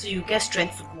 so you get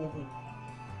strength to go home.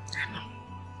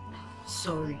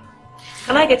 Sorry.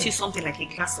 Can I get you something like a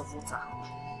glass of water?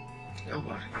 Don't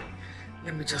worry.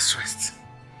 Let me just rest.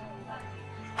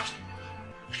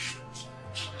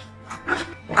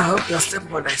 I hope your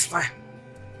stepmother is fine.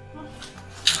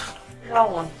 That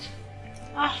one.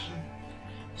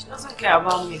 She doesn't care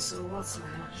about me, so what's so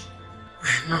much?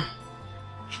 I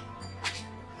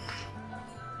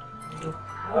know.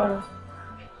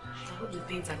 I hope the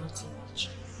pains are not too much.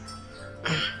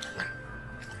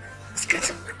 It's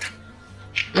getting better.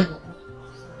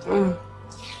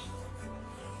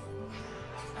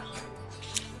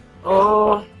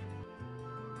 Oh.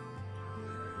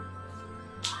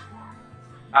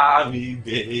 Abby,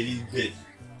 baby.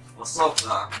 What's up,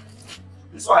 man?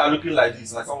 This is why you're looking like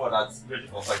this, like someone that's ready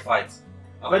for a fight.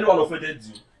 Have anyone offended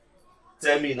you?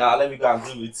 Tell me now, let me go and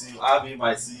deal with you. I'll be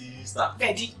my sister.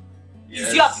 Daddy, yes.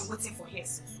 Is you have been waiting for here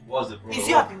since? What's the problem? Is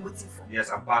you have been waiting for? Yes,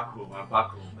 I'm back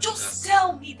home. Just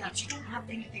tell me that you don't have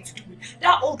anything to do with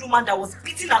that old woman that was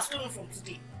beaten and stolen from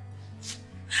today.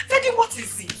 Daddy, what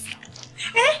is it?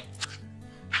 Eh?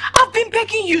 I've been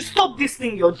begging you, stop this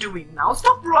thing you're doing now.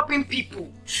 Stop robbing people.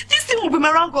 This thing will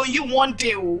boomerang on you one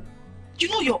day, oh. You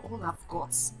know you're all I've got.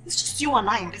 It's just you and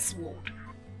I in this world.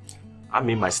 I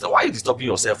mean, my sister, why are you disturbing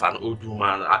yourself, an old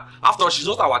woman? After all, she's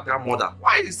not our grandmother.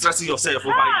 Why are you stressing yourself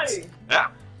over it? Yeah?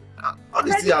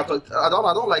 Honestly, I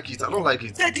don't like it. I don't like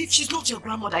it. Daddy, if she's not your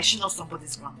grandmother, is she not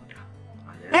somebody's grandmother?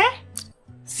 Eh?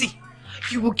 See,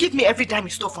 you will give me every dime you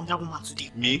stole from that woman today.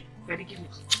 Me? Daddy, give me.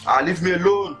 Leave me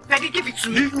alone. Daddy, give it to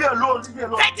me. Leave me alone. Leave me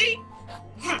alone. Daddy!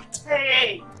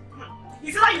 Hey!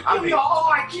 Is it like you kill me or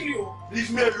I kill you?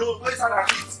 Leave me alone. Go inside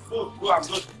and eat. Go, I'm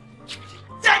good.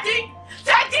 Daddy!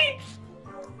 Daddy!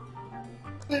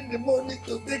 In the morning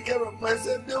to take care of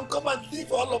myself, they'll come and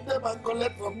thief all of them and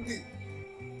collect from me.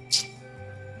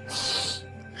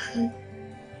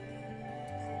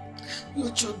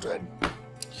 You children,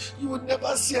 you will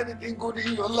never see anything good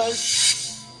in your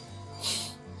life.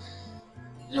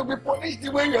 You'll be punished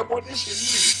the way you are punishing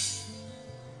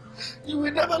me. You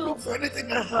will never look for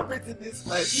anything and have it in this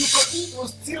life. You continue to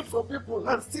steal from people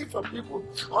and steal from people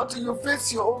until you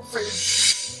face your own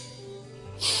fate.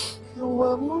 You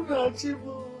are not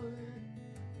achievable.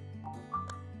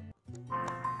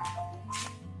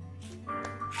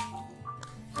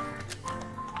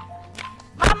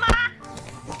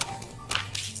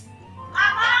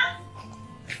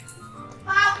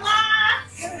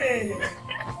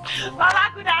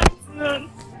 Mama, good afternoon.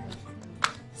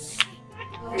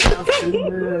 Good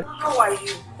afternoon. How are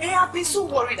you? Hey, I've been so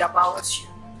worried about you.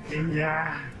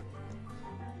 Yeah.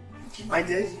 My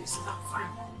dear, I'm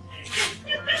fine.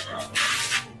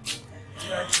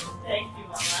 Thank you,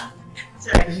 Mama.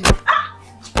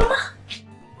 Mama,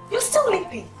 you're still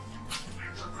limping.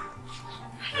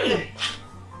 Hey.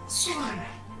 Sorry.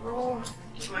 Oh,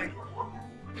 my God.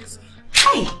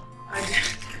 Hey.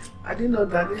 I didn't know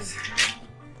that this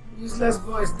useless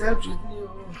boys dealt with me.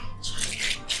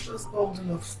 Those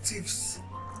bundle of thieves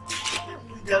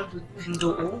dealt with me.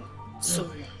 No,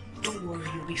 sorry. Don't worry,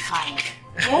 you'll be fine.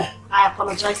 Oh, I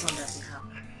apologize on that behalf.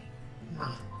 No,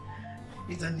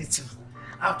 you don't need to.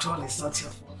 After all, it's not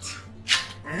your fault.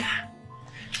 Eh?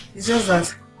 It's just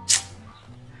that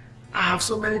I have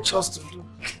so many chores to do.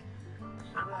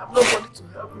 And I have nobody to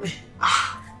help me.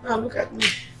 Now look at me.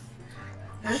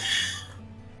 Eh?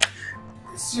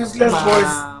 These useless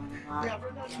boys. They have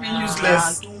rendered me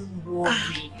useless. Don't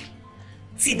worry.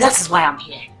 See, that is why I'm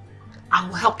here. I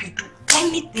will help you do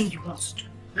anything you want to do.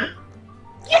 Huh?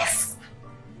 Yes!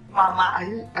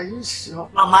 Mama. Are you sure?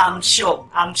 Mama, I'm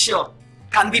sure.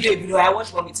 Can be the I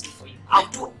want me to do for you. I'll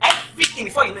do everything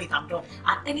before you know it, I'm done.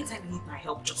 And anytime you need my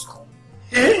help, just call.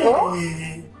 Hey. Oh?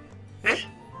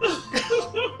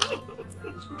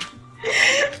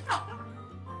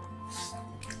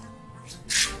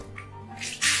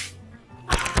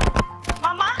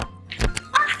 Mama?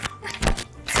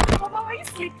 Mama, are you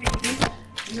sleeping?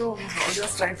 No, I was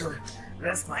just trying to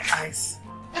rest my eyes.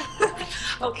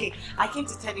 Okay, I came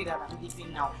to tell you that I'm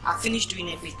leaving now. I finished doing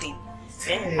everything.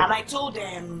 Hey. And I told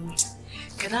them,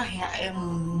 can I hear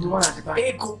the one at the back?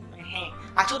 Ego.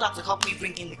 I told her to help me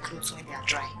bring in the clothes when they are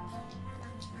dry.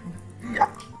 Yeah,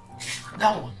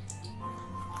 that one.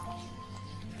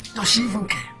 Does she even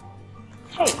care?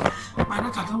 Hey. My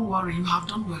daughter, don't worry, you have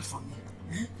done well for me.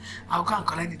 Eh? I'll go and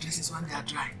collect the dresses when they are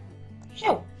dry.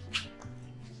 Yo.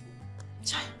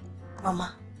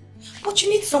 Mama, but you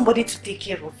need somebody to take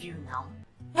care of you now.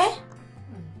 Eh?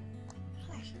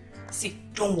 See,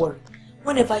 don't worry.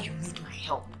 Whenever you need my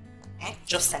help,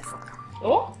 just send for me.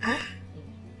 Oh? Eh?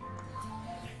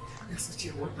 You're such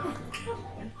a wonderful girl.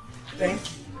 Thank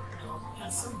you.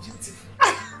 You're so beautiful.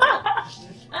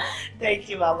 Thank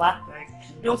you, Mama. Thank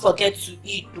you. Don't forget to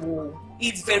eat, oh.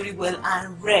 Eat very well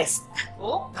and rest.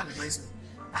 Oh? That reminds me.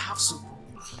 I have soup.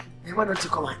 Hey, why don't you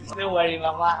come and eat? Don't worry,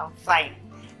 Mama. I'm fine.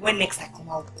 When next I come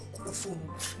out, cook food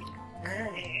with you.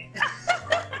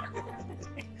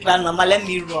 Well, Mama, let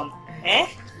me run. Eh?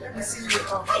 Let me see you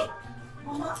off. Hey,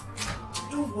 Mama,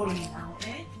 don't worry now,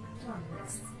 eh? Go and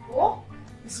rest. Oh?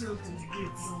 Let's go to the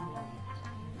gate.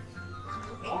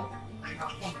 Oh?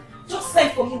 Just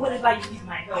send for me whenever you need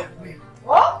my help. I will.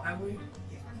 Oh? I will.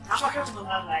 I'm talking to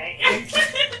Mama, right?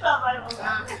 Bye-bye,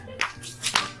 Mama.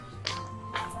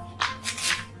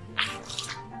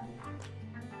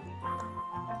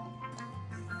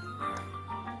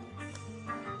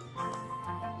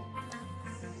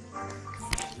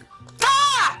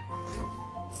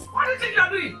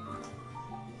 doing?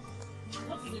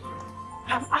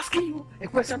 I'm asking you a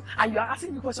question and you are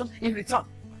asking me a question in return.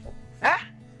 Eh?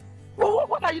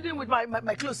 What are you doing with my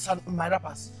clothes and my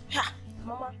wrappers? Yeah,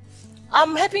 Mama.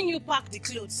 I'm helping you pack the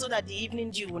clothes so that the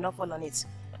evening dew will not fall on it.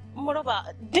 Moreover,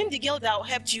 didn't the girl that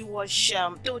helped you wash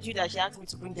told you that she asked me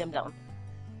to bring them down?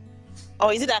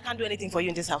 Or is it that I can't do anything for you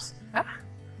in this house? Huh?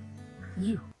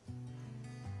 You?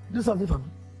 Do something for me?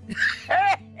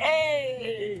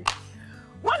 Hey!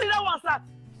 What did I want that?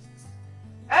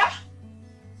 Eh?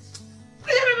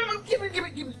 Give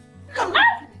me. Come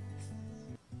on.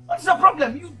 What's the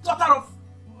problem? You daughter of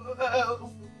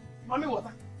Mommy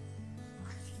Water.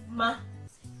 Ma,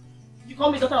 you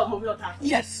call me daughter of Mommy Water?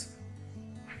 Yes.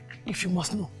 If you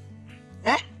must know.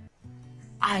 Eh?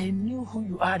 I knew who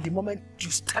you are the moment you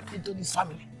stepped into this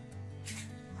family.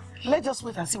 Let's just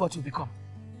wait and see what you become.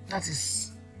 That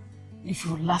is, if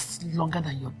you last longer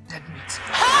than your dead mate.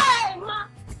 Hey, Ma!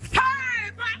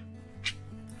 Hey, Ma!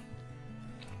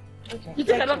 Okay. You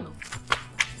think I don't know?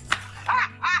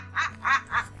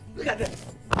 Look at them.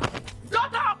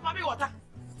 Daughter of Mommy Water.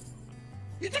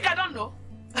 You think I don't know?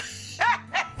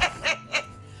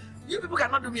 You people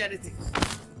cannot do me anything.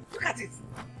 Look at it.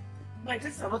 My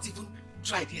dresses are not even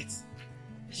dried yet.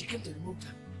 She came to remove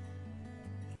them.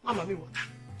 Mommy Water.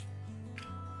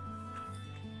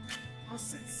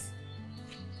 Nonsense.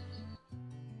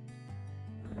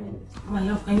 My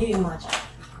love, can you imagine?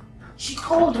 She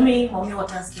called me Mommy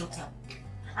Water's daughter,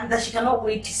 and that she cannot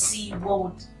wait to see what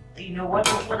would,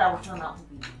 what I would turn out to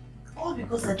be. All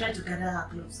because I tried to gather her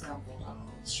clothes down.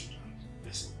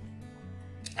 Listen,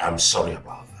 I'm sorry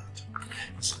about that.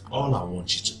 So all I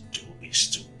want you to do is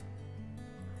to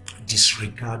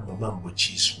disregard Mama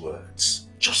Mbochi's words.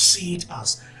 Just see it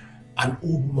as an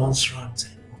old man's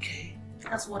ranting, okay?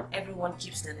 That's what everyone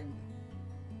keeps telling me.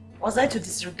 Was I to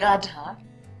disregard her?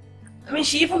 I mean,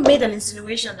 she even made an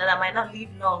insinuation that I might not live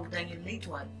long than your late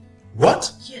one.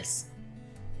 What? Yes.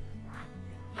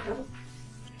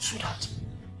 So that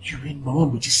you mean Mama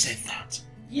Mbochi said that?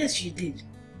 Yes, she did.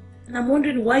 And I'm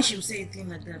wondering why she would say a thing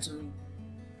like that to me.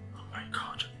 Oh my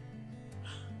God.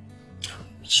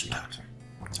 Sweetheart,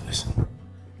 listen.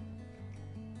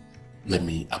 Let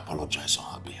me apologize on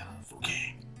her behalf,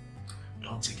 okay?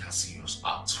 Don't take her serious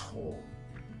at all.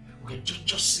 Okay,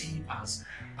 just see it as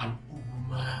an old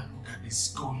man that is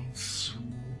going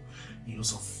through,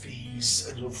 some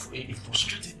phase, a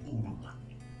frustrated old woman.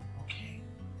 Okay?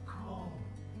 Come on.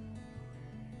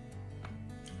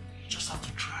 Just have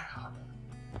to try harder.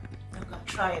 Look, I'm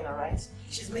trying, alright?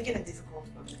 She's making it difficult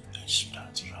for me.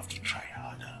 Sweetheart, you have to try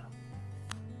harder.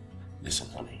 Listen,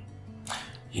 honey.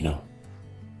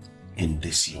 In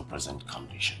this your present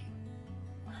condition,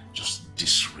 just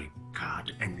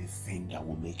disregard anything that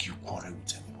will make you quarrel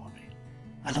with anybody.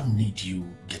 I don't need you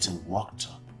getting worked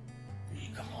up. Hey,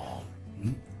 come on.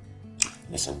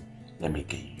 Listen, let me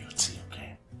get you your tea,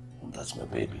 okay? That's my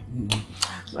baby.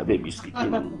 My baby's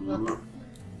sleeping.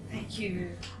 Thank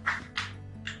you.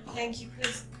 Thank you,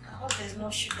 please. I hope there's no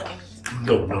sugar in it.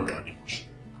 No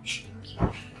sugar.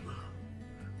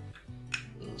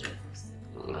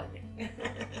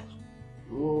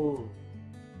 Oh.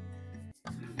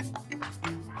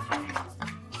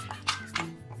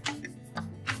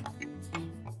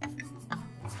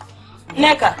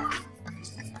 Neka,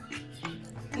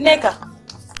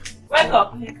 wake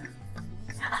up, Neka.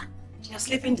 You're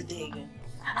sleeping today again.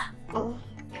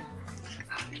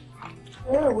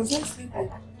 Yeah, was I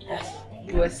sleeping? Yes,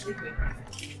 you were sleeping.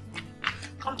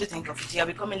 Come to think of it, you are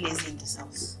becoming lazy in this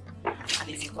house. And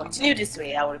if you continue this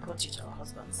way, I will report you to our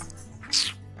husbands.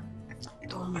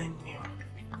 Don't mind me.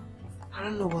 I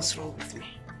don't know what's wrong with me.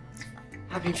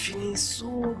 I've been feeling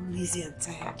so lazy and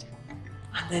tired.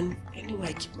 And then anyway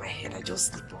I keep my head, I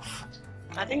just sleep off.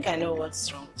 I think I know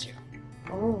what's wrong with you.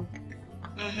 Oh.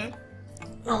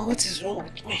 Oh, what is wrong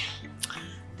with me?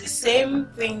 The same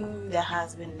thing that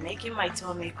has been making my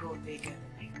tummy grow bigger.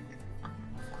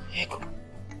 Ego,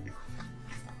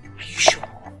 are you sure?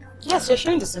 Yes, you're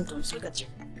showing the symptoms. Look at you.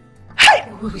 Hey,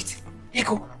 wait.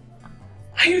 Ego,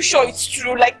 are you sure it's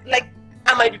true? Like,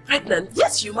 I might be pregnant?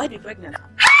 Yes, you might be pregnant.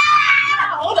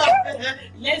 Hold on.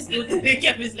 Let's go to the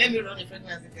chemist. Let me run the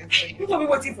pregnancy test for you. What are we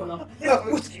waiting for now?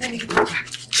 Wait, let me get the back.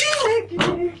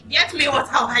 Get me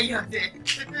water while you're there.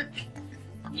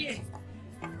 Yeah.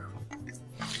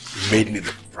 You made me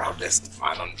the proudest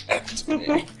man on earth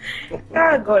today.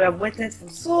 Oh God, I've waited for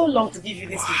so long to give you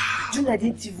this. June, I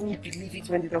didn't even believe it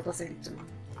when the doctor said it to me.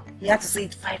 He had to say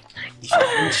it 5 times. If you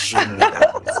hadn't shown me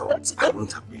that result, I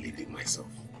wouldn't have believed it myself.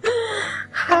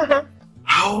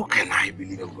 How can I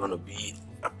believe I'm going to be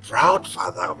a proud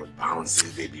father of a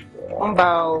bouncing baby boy.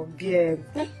 Wow, yeah.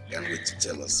 Can't wait to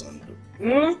tell us son.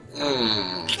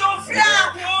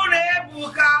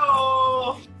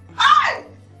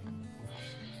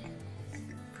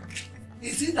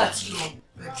 Is it that your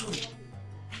bedroom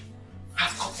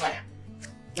has caught fire?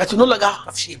 That you no longer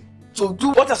have shame to do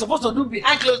what you're supposed to do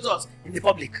behind closed doors in the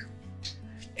public?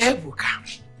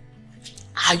 Ebuka,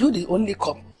 are you the only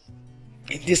couple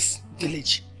in this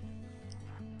village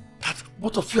that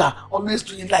both of you are always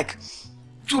doing like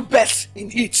two birds in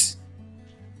heat?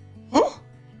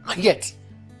 And yet,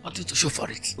 nothing to show for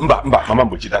it. Mba, Mama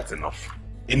Mbochi, that's enough.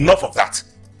 Enough of that.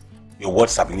 Your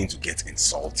words are beginning to get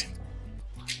insulting.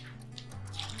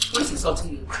 Who is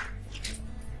insulting you?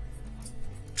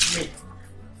 Me.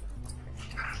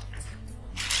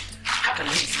 How can I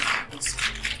insult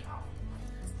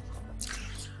you?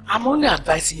 I'm only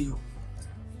advising you.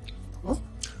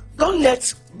 Don't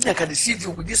let Nneka deceive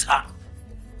you with this her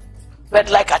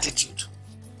bird-like attitude.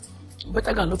 You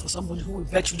better go and look for somebody who will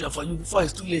bear children for you before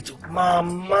it's too late.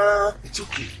 Mama, it's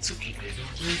okay,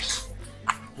 baby.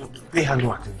 Don't pay her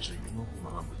no attention. You know who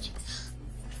Mama Mbochi is.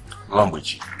 Mama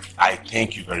Mbochi, I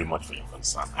thank you very much for your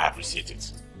concern. I appreciate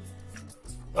it.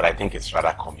 But I think it's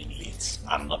rather coming late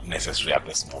and not necessary at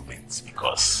this moment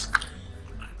because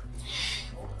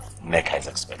Nneka is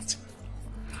expecting.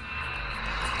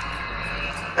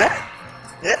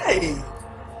 Hey,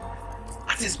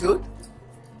 that is good.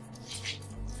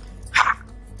 Ha!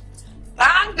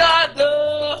 Thank God,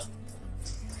 though.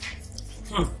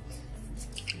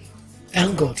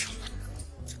 Thank God.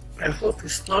 I hope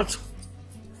it's not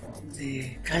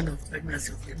the kind of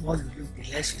pregnancy of the more you look, the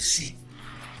less you see.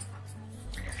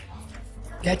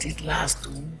 Let it last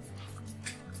too.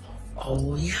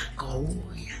 Oh yeah.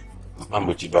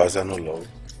 Mama Mbochi, Bawaza no love.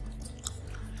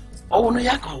 Oh no,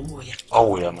 yeah, oh yeah.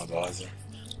 Oh yeah, my Bawaza.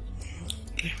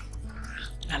 Okay.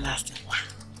 The last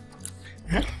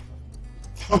one.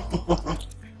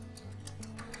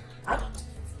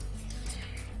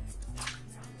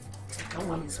 Second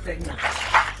one is pregnant.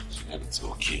 It's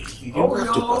okay. You don't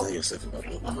have to bother yourself about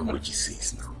what Mama Mbochi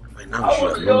says now. By now,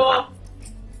 you should know.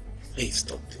 Hey,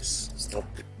 stop this. Stop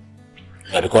it.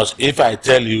 Yeah, because if I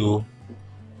tell you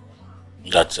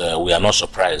that we are not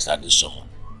surprised at this song,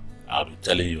 I'll be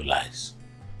telling you lies.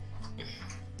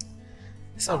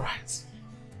 It's all right.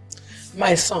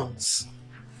 My sons,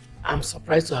 I'm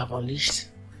surprised to have unleashed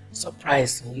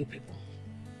surprise in you people.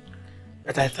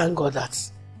 But I thank God that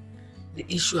the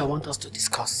issue I want us to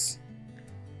discuss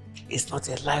is not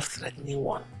a life-threatening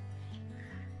one.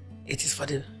 It is for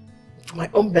my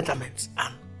own betterment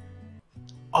and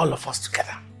all of us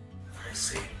together. I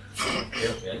see.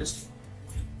 Okay, listen.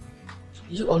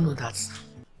 You all know that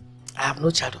I have no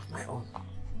child of my own.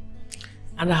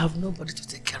 And I have nobody to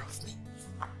take care of me.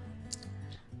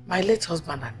 My late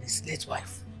husband and his late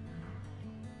wife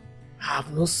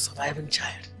have no surviving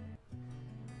child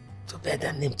to bear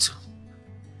their name to.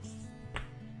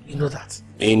 You know that?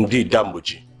 Indeed,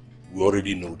 Damboji. We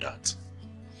already know that.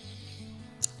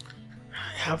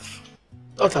 I have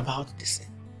thought about this.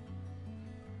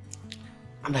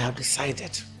 And I have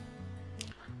decided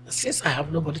that since I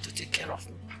have nobody to take care of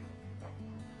me,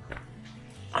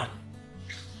 I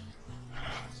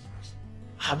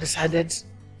have decided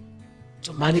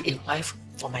to marry a wife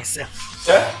for myself.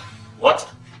 What?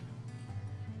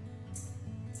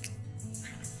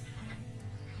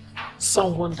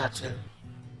 Someone that will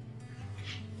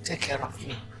take care of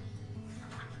me,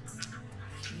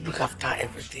 look after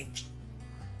everything,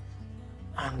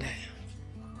 and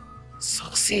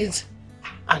succeed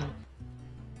and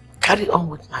carry on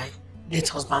with my late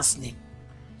husband's name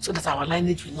so that our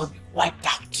lineage will not be wiped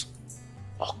out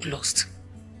or closed,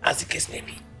 as the case may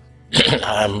be.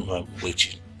 I'm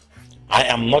waiting. I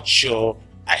am not sure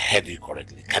I heard you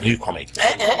correctly. Can you come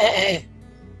again?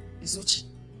 Izuchi,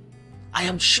 I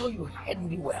am sure you heard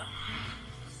me well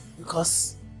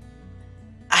because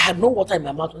I had no water in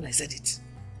my mouth when I said it.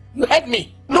 You heard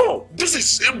me. No, this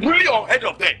is really unheard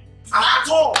of them. At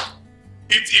all.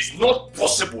 It is not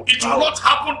possible. It will not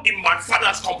happen in my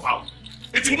father's compound.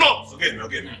 It will not.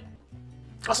 Okay.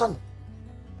 Cousin,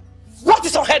 what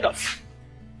is unheard of?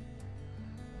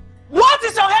 What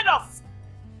is unheard of?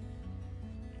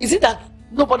 Is it that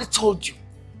nobody told you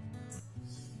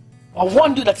or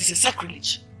warned you that it's a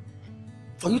sacrilege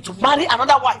for you to marry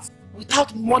another wife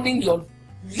without mourning your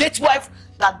late wife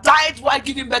that died while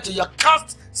giving birth to your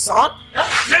cursed son?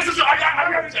 Yes, I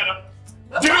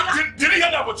did you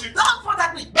hear that, Bochi? Don't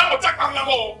bother me. That was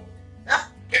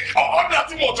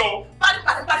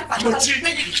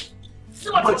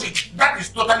Bochi, that is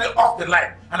totally off the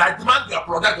line, and I demand you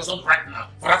apologize to us right now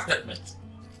for that statement.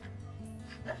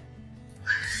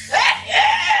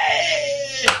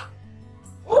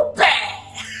 Upe!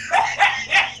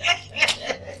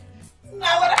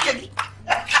 Now what I can do?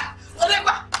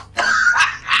 Whatever.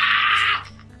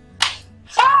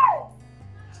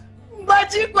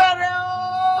 Bajikwaro!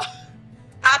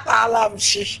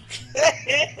 Atalamshi.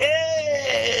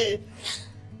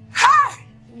 Hi!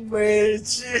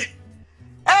 Baji.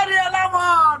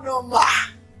 Erialamanoma.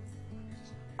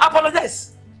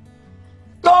 Apologize.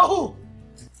 To who?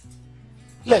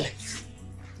 Lele.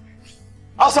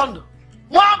 Osando.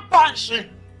 One punch.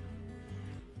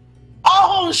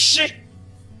 Oh shit.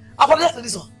 Apologize to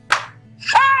this one.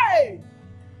 Hey!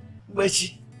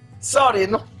 Baji. Sorry,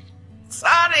 no.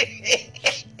 Sorry.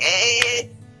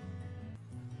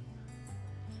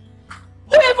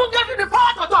 Who even gave you the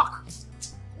power to talk?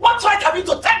 What right have you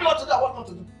to tell me what to do and what not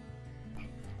to do?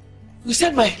 You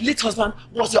said my late husband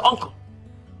was your uncle.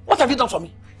 What have you done for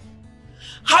me?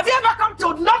 Have you ever come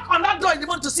to knock on that door in the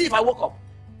morning to see if I woke up?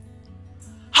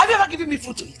 Have you ever given me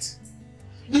food to eat?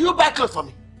 Do you buy clothes for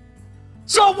me?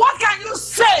 So what can you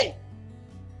say?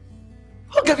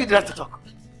 Who gave you the right to talk?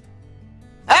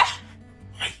 Eh?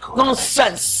 My God.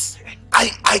 Nonsense.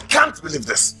 I can't believe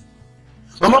this.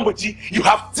 Mama Mboji, you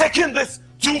have taken this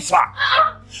too far.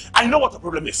 I know what the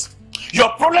problem is. Your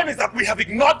problem is that we have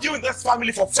ignored you in this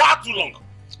family for far too long.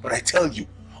 But I tell you,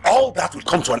 all that will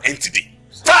come to an end today.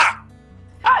 Star!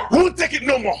 Hey! We won't take it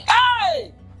no more.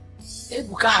 Hey!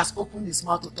 Ebuka has opened his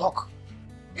mouth to talk.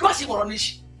 You must see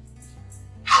Moronishi.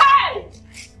 Hey!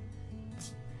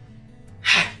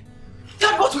 Hey!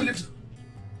 Tell me what will you do?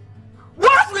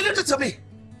 What will you do to me?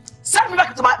 Send me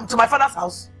back to my father's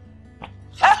house?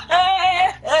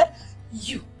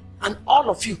 You and all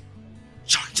of you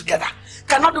joined together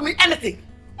cannot do me anything.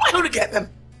 Why don't you get them?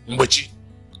 Mboji,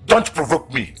 don't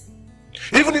provoke me.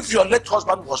 Even if your late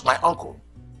husband was my uncle,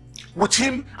 with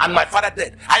him and my father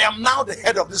dead, I am now the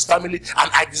head of this family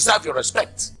and I deserve your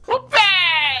respect.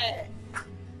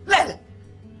 Lele,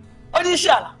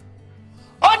 Onishala,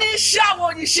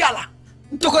 Onishala,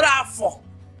 Ntokora.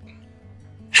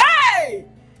 Hey!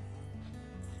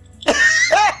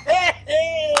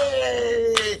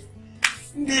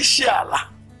 Nishala,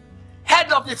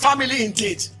 head of the family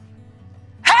indeed.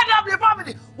 Head of the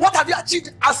family. What have you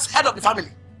achieved as head of the family?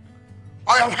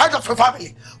 I am head of the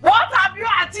family. What have you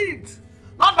achieved?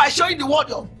 Not by showing the world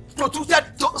your protruded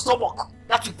stomach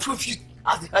that will prove you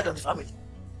as the head of the family.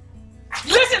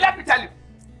 Listen, let me tell you.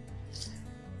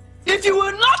 If you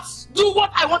will not do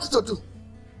what I want you to do,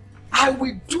 I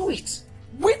will do it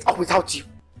with or without you.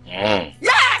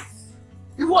 Yes!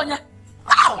 You want ya?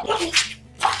 Ow!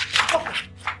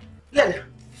 Lele,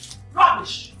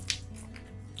 rubbish.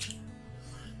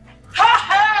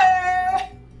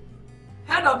 Hey!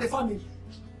 Head of the family.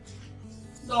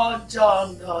 No,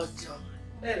 John.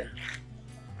 Lele,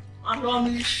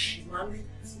 rubbish, man.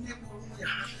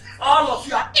 All of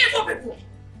you are evil people.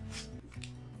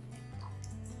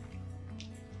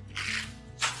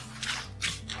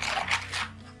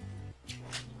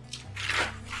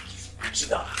 Sit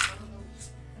down.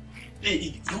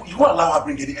 Hey, you won't allow her to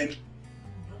bring any end.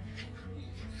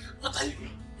 What are you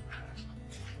doing?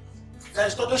 There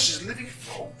is nothing she's living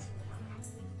for.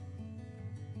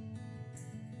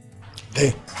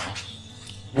 Then,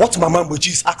 what Mama Mboji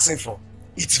is asking for,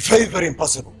 it's very, very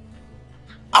impossible.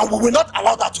 And we will not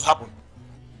allow that to happen.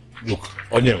 Look,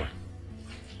 Onyewa,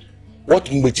 what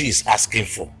Mboji is asking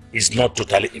for is not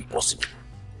totally impossible.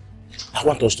 I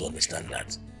want us to understand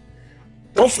that.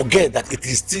 Don't forget that it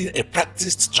is still a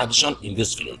practiced tradition in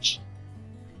this village.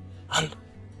 And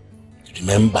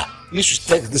remember, you should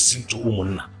take this thing to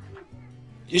Umunna.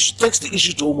 You should take the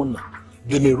issue to Umunna.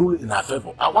 They may rule in our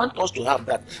favor. I want us to have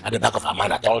that at the back of our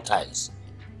mind at all times.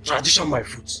 Tradition my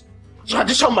fruits.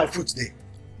 Tradition my fruits there.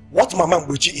 What Mama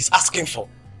Mboji is asking for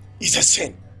is a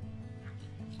sin.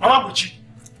 Mama Mboji,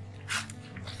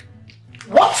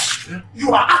 what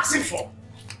you are asking for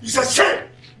is a sin.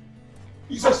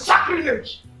 It's a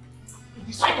sacrilege in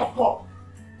the sight of God.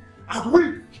 And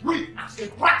we as a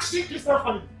practicing Christian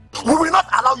family, we will not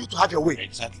allow you to have your way.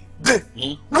 Exactly. We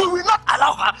will not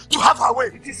allow her to have her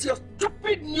way. It is your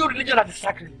stupid new religion that is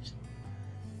sacrilege.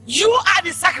 You are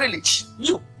the sacrilege.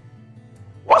 You.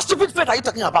 What stupid faith are you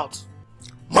talking about?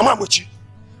 Mama Mboji.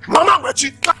 Mama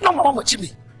Mboji. No, Mama Mboji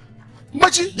me.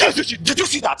 Mboji, did you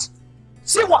see that?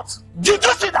 See what? Did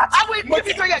you see that? I will give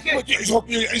it to you again. It's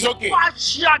okay. It's okay.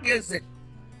 Wash against it.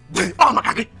 Oh my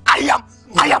God, I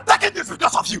am taking this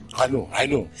because of you. I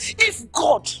know. If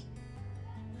God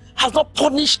has not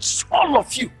punished all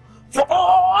of you for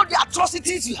all the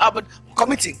atrocities you have been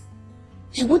committing,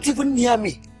 He won't even near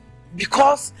me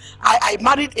because I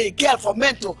married a girl for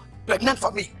men to pregnant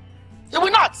for me. You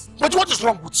will not. But what is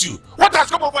wrong with you? What has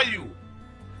come over you?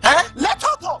 Eh? Let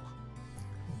her talk.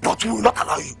 But we will not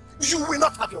allow you. You will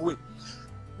not have your way.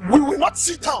 We will not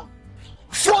sit down,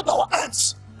 fold our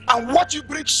hands, and watch you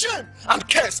bring shame and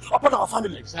curse upon our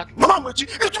family. Exactly. Mama Mochi,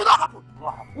 it will not happen.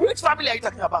 Wow. Which family are you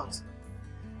talking about?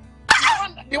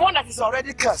 The one that is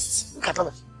already cursed. Look at all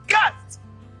of it. Cursed!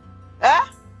 Eh?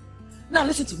 Now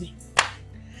listen to me.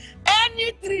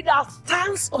 Any tree that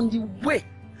stands on the way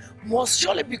must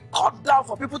surely be cut down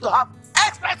for people to have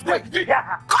expressway.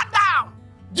 Yeah. Cut down!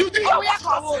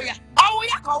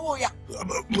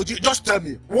 Moji, just tell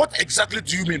me, what exactly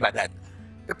do you mean by that?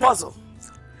 A puzzle.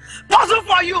 Puzzle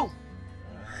for you!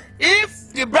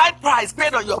 If the bride price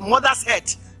paid on your mother's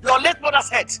head, your late mother's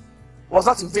head, was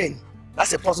not in vain,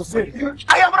 that's a puzzle for you.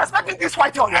 I am respecting this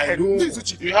fight on your head.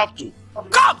 You have to.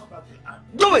 Come!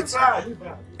 Do it!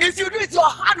 If you do it, your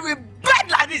hand will bend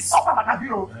like this.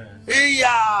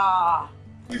 Yeah!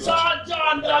 John!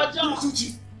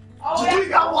 Did you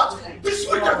hear what this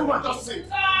wicked woman just said?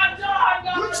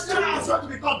 Which tree is going to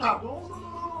be cut down? No.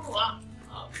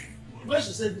 When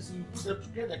she said this, you put them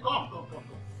together. Come.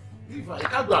 Leave her. You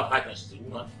can't go and fight her. She's a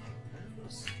woman.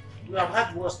 We have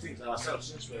had worse things ourselves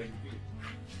since we were in the village.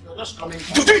 You're just coming.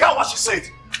 Did you hear what she said?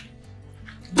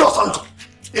 Do something.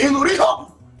 In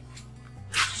rehab.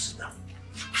 Sit down.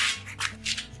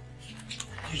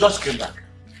 You just came back.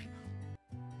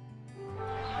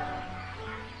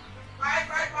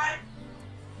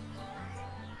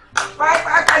 Bye.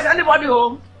 Is anybody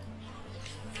home?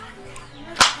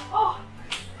 Oh,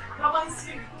 Mama is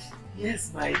here.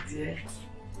 Yes, my dear.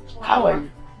 How are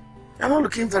you? You're not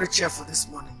looking very cheerful this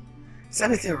morning. Is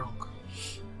anything wrong?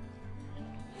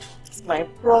 It's my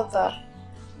brother.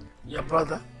 Your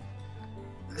brother?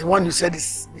 The one you said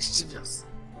is mischievous.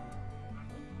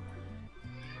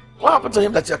 What happened to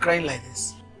him that you're crying like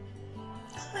this?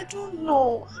 I don't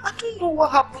know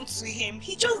what happened to him.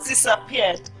 He just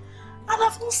disappeared. And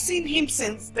I've not seen him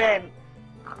since then.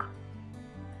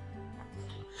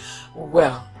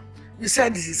 Well, you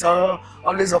said this is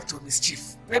always up to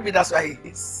mischief. Maybe that's why he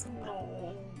is.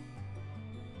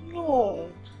 No.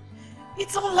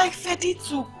 It's unlike Fedi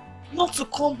not to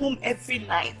come home every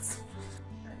night.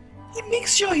 He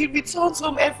makes sure he returns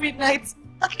home every night,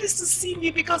 at least to see me,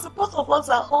 because the both of us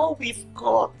are all we've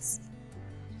got.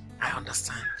 I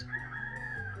understand.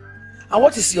 And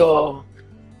what is your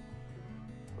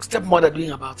stepmother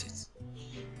doing about it?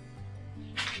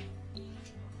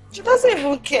 She doesn't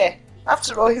even care.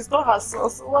 After all, he's not her son,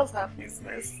 so what's her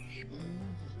business?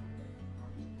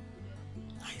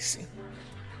 I see.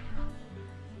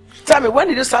 Tell me, when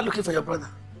did you start looking for your brother?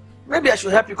 Maybe I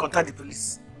should help you contact the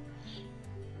police.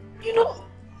 You know,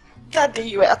 that day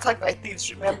you were attacked by thieves,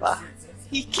 remember?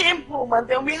 He came home and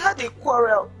then we had a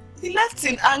quarrel. He left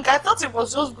in anger. I thought he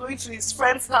was just going to his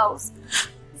friend's house.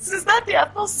 Since that day,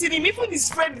 I've not seen him. Even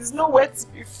his friend is nowhere to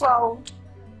be found.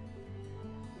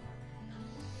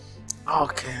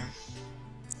 Okay.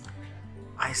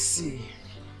 I see.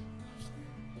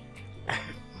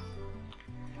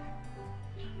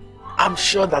 I'm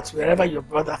sure that wherever your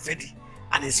brother Fedi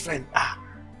and his friend are,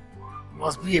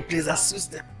 must be a place that suits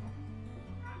them.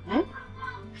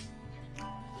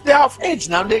 They are of age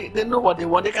now. They know what they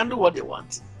want. They can do what they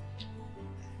want.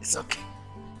 It's okay.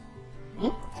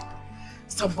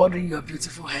 Stop bothering your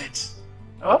beautiful head.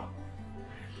 Oh?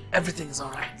 Everything is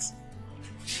alright.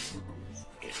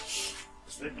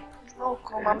 Oh,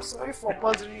 come. I'm sorry for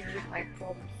bothering you with my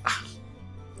problem.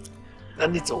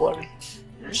 Don't need to worry.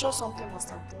 I'm sure something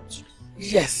must have brought you.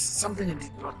 Yes, something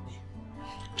indeed brought me.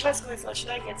 Let's go inside. Should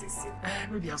I get a seat?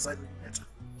 Maybe outside would be better.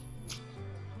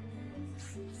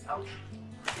 Okay.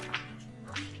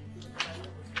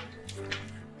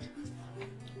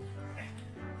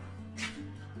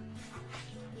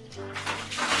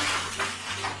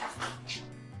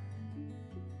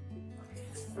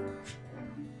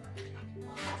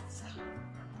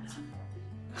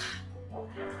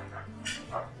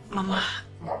 Mama,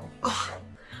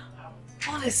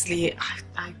 honestly,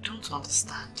 I don't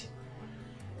understand.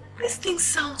 This thing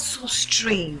sounds so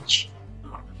strange.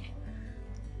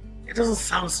 It doesn't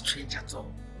sound strange at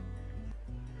all.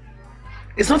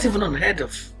 It's not even unheard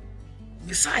of.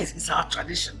 Besides, it's our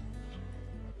tradition.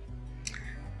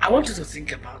 I want you to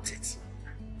think about it.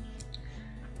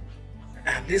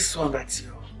 And this one that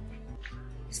your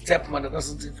stepmother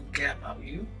doesn't even care about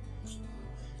you.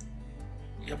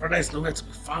 Your brother is nowhere to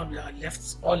be found. You are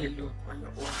left all alone on your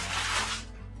own.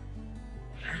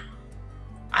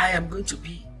 I am going to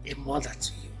be a mother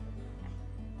to you.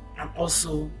 And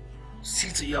also see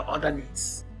to your other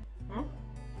needs.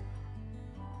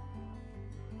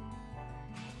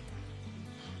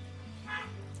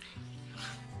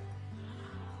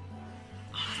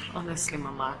 Honestly,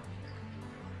 Mama,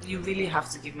 you really have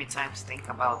to give me time to think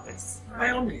about this.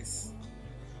 By all means.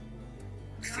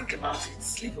 Think about it,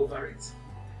 sleep over it.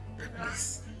 But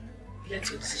please, let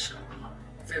your decision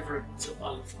be favorable to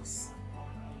all of us.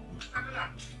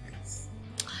 Please.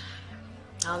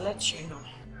 I'll let you know.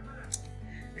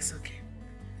 It's okay.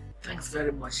 Thanks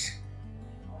very much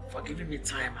for giving me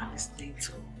time and listening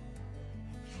to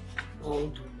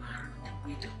old woman, the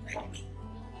widow like me.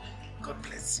 God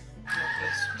bless you. God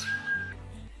bless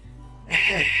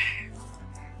you.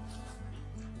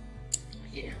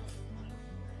 Yeah.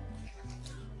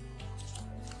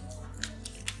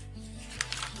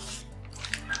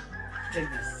 Take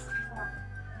this.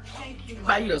 Thank you.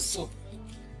 Buy your soap.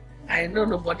 I know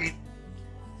nobody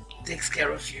takes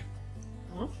care of you.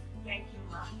 Hmm? Thank you,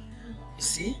 Ma. You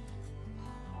see,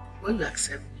 when you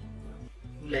accept me,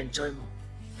 you'll enjoy more.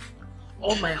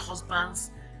 All my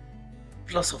husband's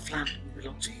plots of land will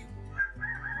belong to you.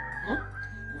 Hmm?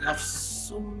 We have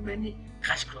so many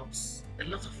cash crops, a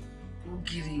lot of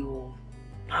ugiri or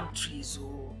palm trees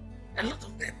or a lot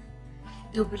of them.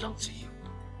 They'll belong to you.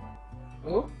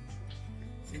 Hmm?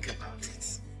 Think about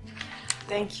it.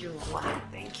 Thank you, Ma.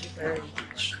 Thank you very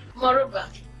much. Moreover,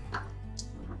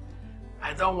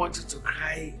 I don't want you to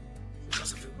cry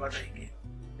because of your brother again.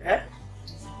 Eh?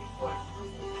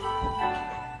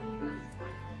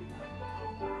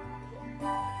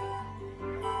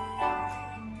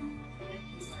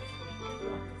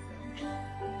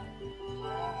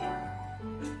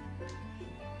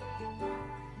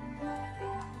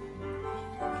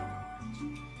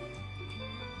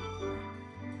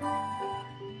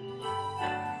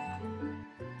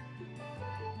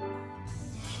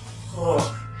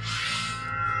 Oh.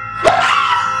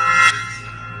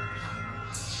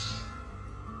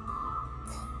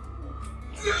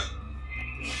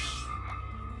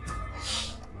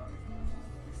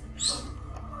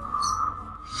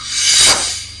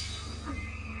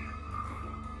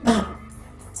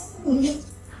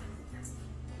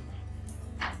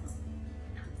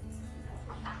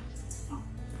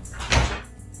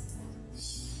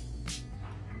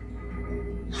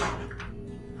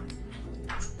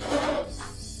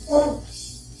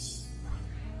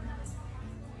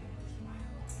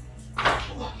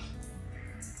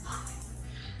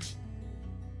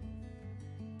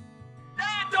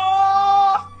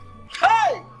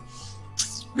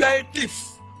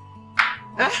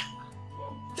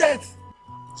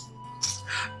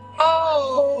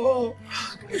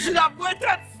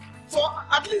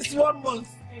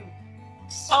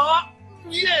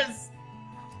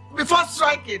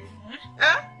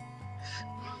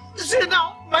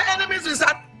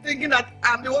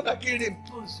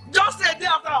 Just a day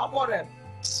after our quarrel.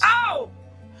 Ow!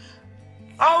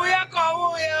 Oh, we are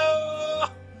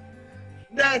going.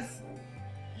 Death.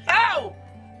 Ow!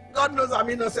 God knows I'm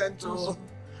innocent too.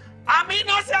 I'm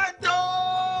innocent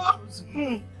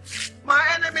too. My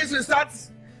enemies will start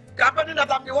campaigning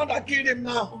that I'm the one that killed him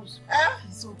now.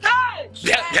 Hey!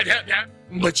 Yeah.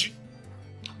 Mbachi,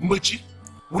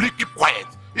 will you keep quiet?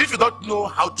 If you don't know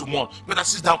how to mourn, you better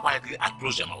sit down quietly and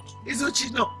close your mouth.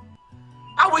 Izuchi, no.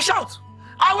 I will shout,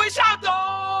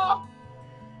 oh!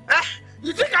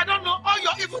 You think I don't know all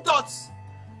your evil thoughts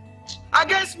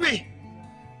against me?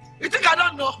 You think I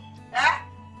don't know?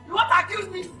 You want to accuse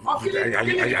me of killing? Are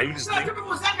you listening? You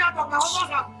people send me out of my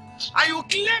husband's house and you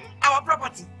claim our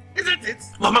property, isn't it?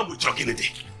 Mama, we're joking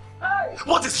today. Hey.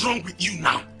 What is wrong with you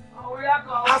now?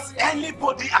 Has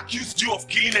anybody accused you of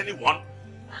killing anyone?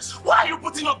 Why are you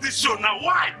putting up this show now?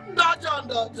 Why?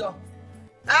 Dojo.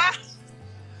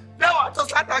 They were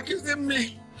just like accusing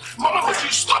me. Mama, must you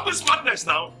stop this madness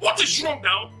now? What is wrong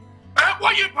now?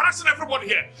 Why are you embarrassing everybody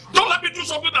here? Don't let me do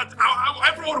something that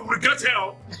everyone will regret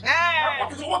here.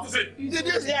 What is it? Did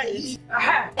you hear it?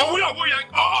 Oh yeah.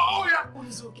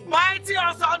 Okay. Mighty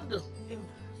Osando.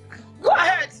 Go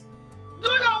ahead. Do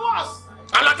your worst.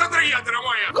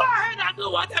 Go ahead and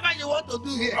do whatever you want to do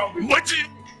here.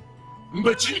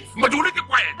 Mbachi, will you keep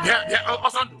quiet? Yeah,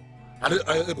 Osando.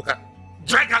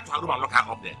 Drag her to her room and lock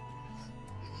her up there.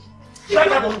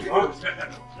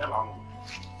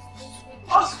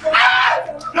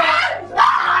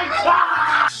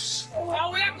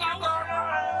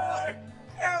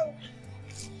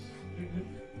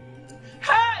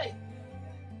 Hey!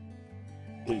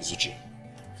 Izuchi,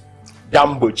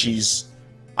 Dambochi's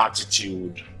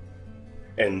attitude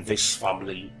in this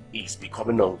family is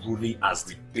becoming unruly as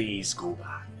the days go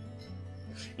by.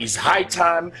 It's high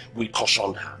time we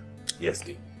caution her. Yes,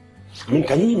 dear. I mean,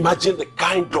 can you imagine the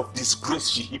kind of disgrace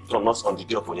she heaped on us on the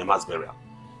day of Onyema's burial?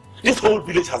 This whole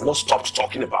village has not stopped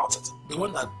talking about it. The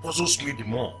one that puzzles me the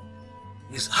more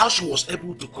is how she was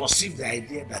able to conceive the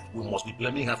idea that we must be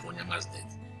blaming her for Onyema's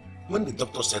death. When the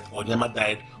doctor said Onyema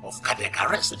died of cardiac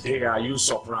arrest. Hey, are you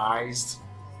surprised?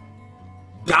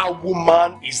 That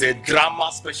woman is a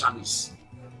drama specialist.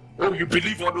 Oh, you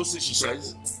believe all those things she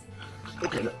says?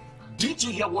 Okay, did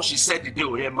you hear what she said the day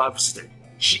Onyema visited?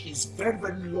 She is very,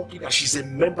 very lucky that she's a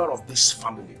member of this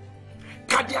family.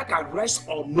 Cardiac arrest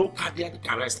or no cardiac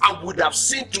arrest, I would have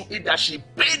seen to it that she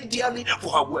paid dearly for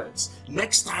her words.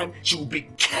 Next time, she will be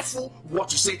careful what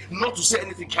to say, not to say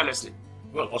anything carelessly.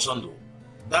 Well, Osando,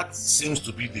 that seems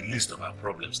to be the least of our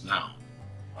problems now.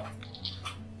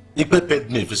 Ipe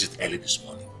paid me a visit early this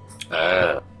morning.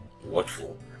 What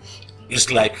for?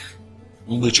 It's like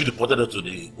Mbechi reported her to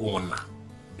the owner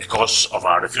because of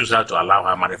our refusal to allow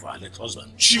her marry for her late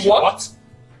husband. She what?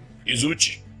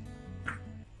 Izuchi.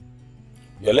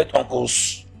 Your late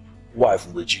uncle's wife,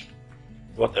 Mbechi,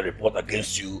 got a report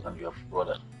against you and your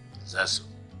brother. Is that so?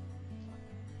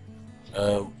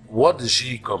 What did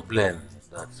she complain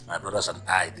that my brothers and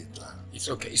I did to her? It's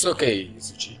okay,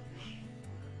 Izuchi.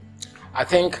 I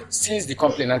think since the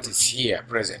complainant is here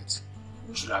present,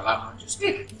 we should allow her to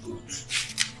speak.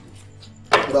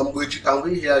 Mbechi, can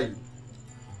we hear you?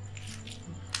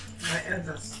 My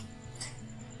elders,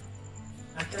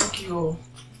 I thank you.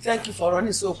 Thank you for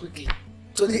running so quickly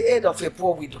to the aid of a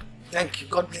poor widow. Thank you.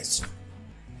 God bless you.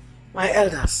 My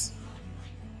elders,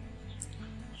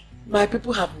 my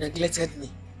people have neglected me.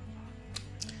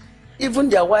 Even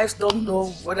their wives don't know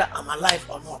whether I'm alive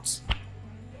or not.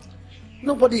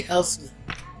 Nobody helps me.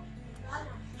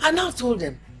 I now told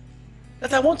them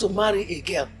that I want to marry a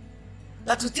girl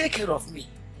that will take care of me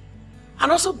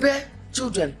and also bear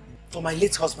children for my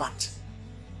late husband.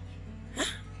 Huh?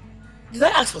 Did I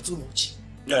ask for too much?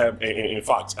 In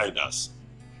fact, elders,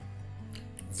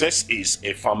 this is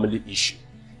a family issue.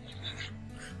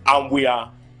 And we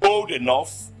are old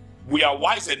enough, we are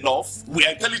wise enough, we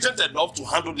are intelligent enough to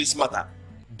handle this matter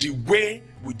the way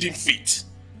we deem fit.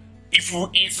 If you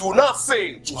now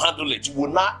fail to handle it, you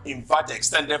will not invite the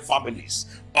extended families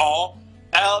or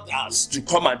elders to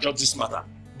come and judge this matter.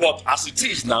 But as it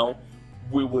is now,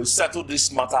 we will settle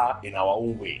this matter in our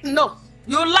own way. No,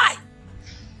 you lie.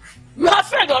 You have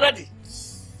failed already.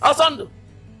 Osando,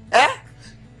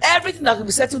 everything that will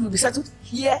be settled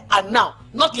here and now,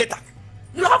 not later.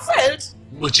 You have failed.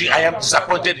 Mbechi, I am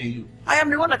disappointed in you. I am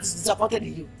the one that is disappointed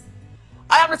in you.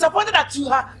 I am disappointed that you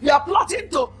are plotting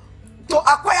to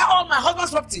acquire all my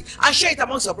husband's property and share it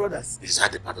amongst your brothers. Is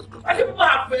that the part of the group? And you people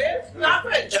have failed. You have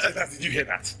failed. Did you hear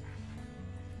that?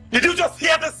 Did you just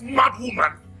hear this mad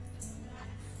woman?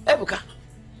 Ebuka,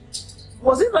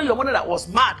 was it not your mother that was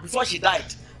mad before she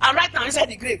died? And right now inside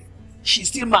the grave, she's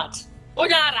still mad.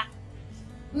 Onyara.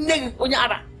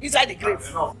 Onyara, inside the grave.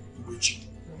 Enough, Mbechi.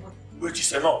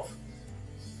 Mbechi's enough.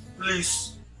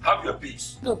 Please, have your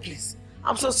peace. No, please.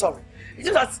 I'm so sorry. It's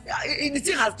just that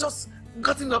anything has just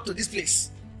gotten up to this place.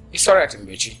 It's alright,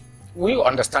 Mbechi. We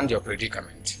understand your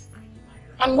predicament.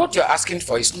 And what you're asking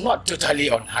for is not totally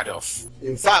unheard of.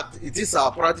 In fact, it is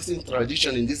our practicing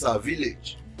tradition in this our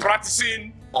village.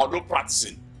 Practicing or no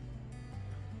practicing,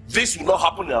 this will not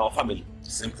happen in our family.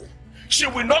 Simple. She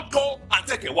will not go and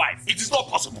take a wife. It is not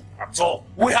possible at all.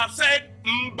 We have said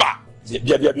Mba.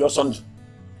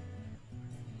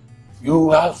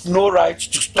 You have no right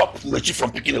to stop Mbechi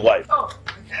from picking a wife. Oh,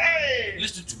 hey!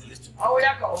 Listen to me, listen. Oh,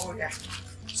 yeah.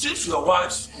 Since your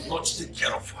wives could not take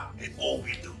care of her, a old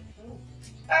widow,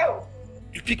 Oh.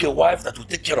 you pick a wife that will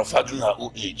take care of her during her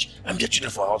old age and get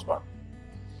children for her husband.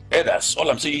 Elders, all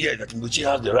I'm saying here is that Mbechi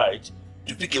has the right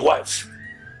to pick a wife.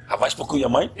 Have I spoken your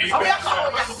mind? I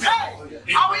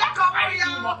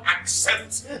do not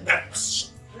accept that.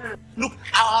 Look,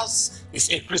 ours is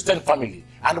a Christian family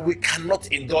and we cannot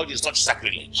indulge in such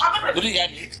sacrilege. Did you hear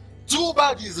me? Too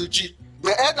bad, Izuchi.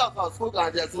 The elders have spoken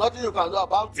and there's nothing you can do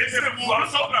about it.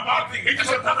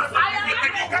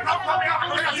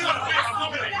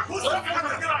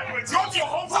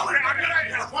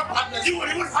 You will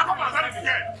even have a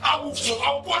again. I will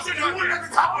force it. You will let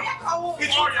it happen. It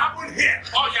will happen here.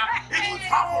 Oh yeah, it will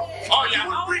happen. Oh yeah, you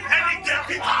will bring any dead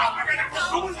people out.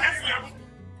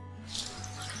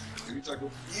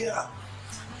 Yeah.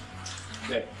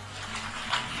 Then,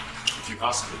 if you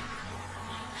ask me,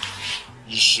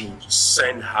 you should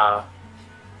send her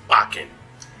back to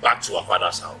her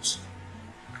father's house.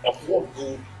 Of what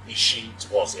good is she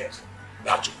to us yet?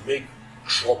 That to make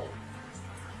trouble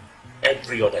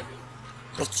every other day.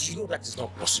 But you know that is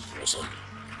not possible, son.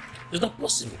 It's not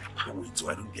possible. Wait till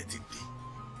I don't get it.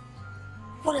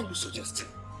 What are you suggesting?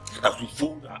 That we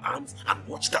fold our arms and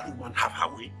watch that woman have her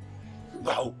way?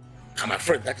 Well, I'm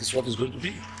afraid that is what is going to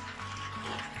be.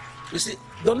 You see,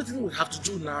 the only thing we have to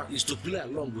do now is to play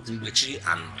along with Mbechi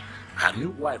and her new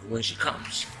wife when she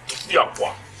comes. Yeah,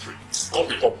 God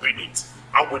forbid it.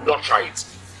 I will not try it.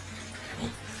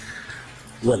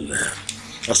 Well,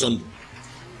 Asandu,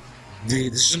 the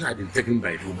decision had been taken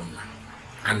by the woman now,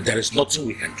 and there is nothing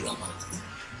we can do about it.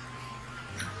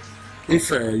 If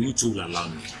you two will allow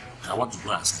me, I want to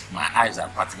go and sleep. My eyes are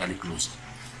practically closed.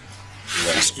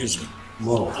 Excuse me.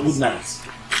 Well, good night.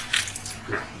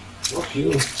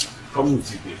 Okay, come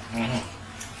with you, babe.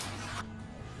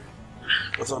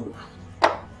 Asandu, I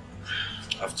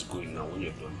have to go in now. When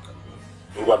you're done, you can go.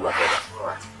 Don't go, my brother. All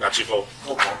right. That's it all.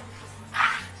 Okay.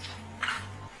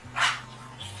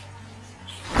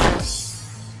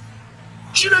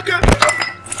 Chineke!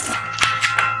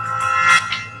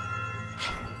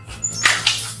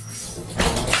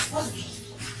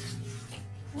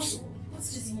 What's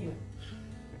this in you?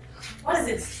 What is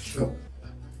it?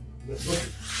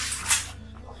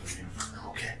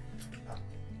 Okay.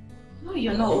 No,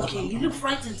 you're not okay. You look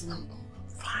frightened to me.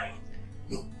 Fine.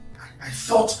 No, I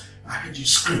thought I heard you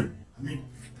scream. I mean,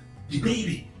 the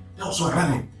baby. That was what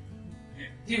running.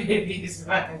 The baby is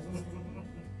fine.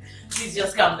 Please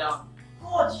just calm down.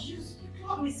 God, you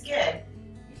got me scared.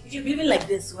 If you're behaving like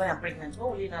this when I'm pregnant,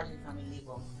 what will you imagine if I'm in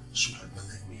labor? Sweetheart,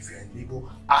 believe me, if you're in labor,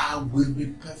 I will be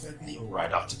perfectly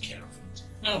alright. I'll take care of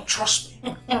it. Trust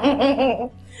me.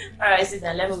 Alright, sit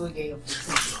down. Let me go get your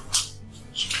food.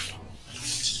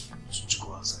 To go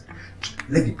outside.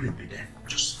 Let the plate be there.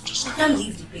 Just. I can't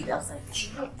leave the plate outside.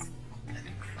 Let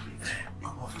the plate be there.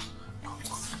 Come on.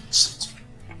 Sit.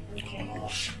 Okay.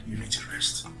 You need to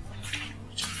rest.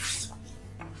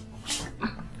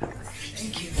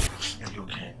 Thank you. Are you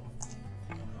okay?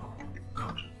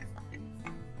 Good.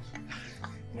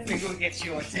 Let me go get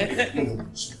you one. Let me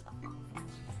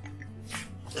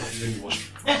wash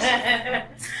it.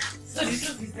 So the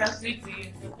soup is that sweet to you?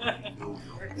 No.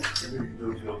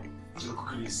 Your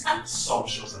cooking is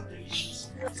sumptuous and delicious.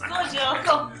 Go, Joe,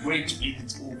 come. Wait to eat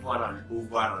it over and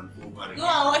over and over again. Go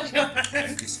and wash your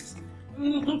This is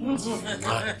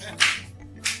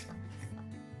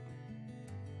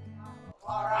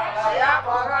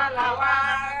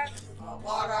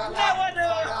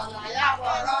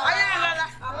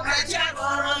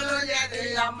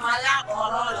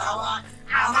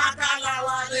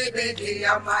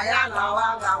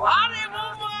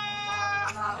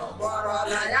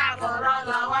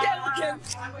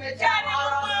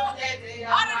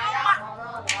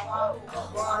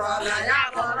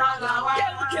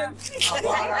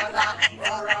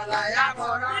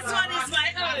This one is my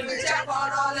own.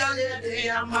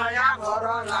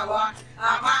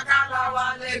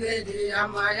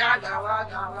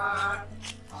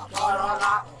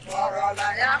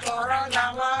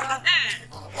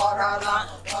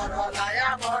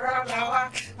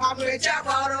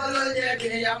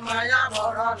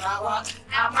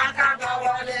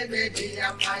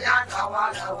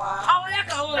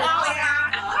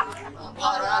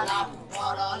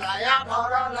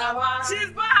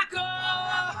 She's back.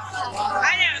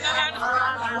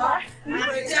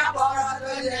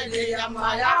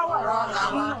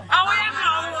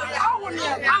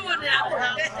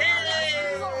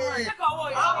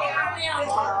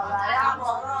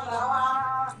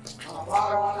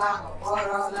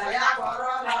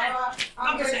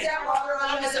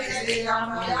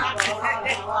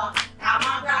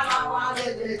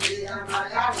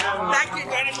 Thank you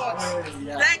very much.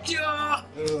 Thank you.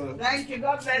 Thank you.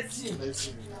 God bless you.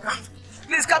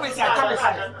 Please come inside. Come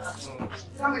inside.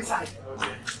 Come inside.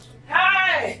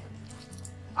 Hey!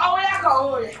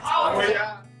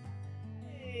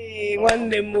 Hey, one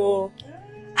day more.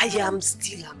 I am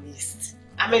still amazed.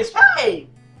 Amazed. Hey!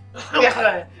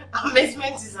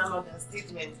 Amazement is an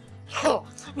understatement.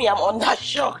 Me, I'm under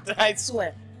shocked, I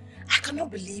swear. I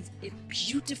cannot believe a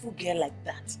beautiful girl like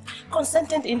that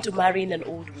consented into marrying an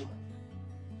old woman.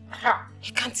 I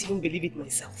can't even believe it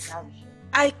myself.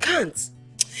 I can't.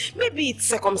 Maybe it's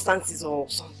circumstances or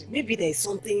something. Maybe there is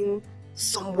something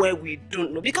somewhere we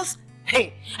don't know. Because,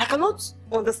 hey, I cannot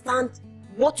understand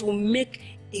what will make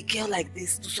a girl like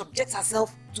this to subject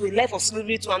herself to a life of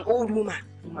slavery to an old woman.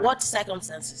 What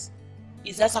circumstances?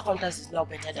 Is that circumstances now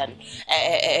better than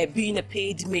being a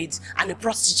paid maid and a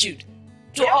prostitute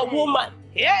to a woman?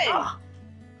 Yeah.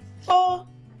 Oh,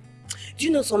 do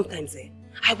you know sometimes,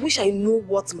 I wish I know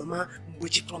what Mama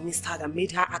Mbochi promised her that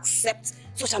made her accept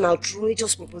such an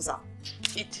outrageous proposal.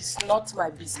 It is not my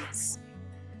business.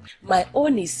 My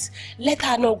own is let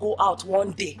her not go out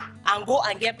one day and go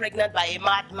and get pregnant by a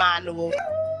madman. No.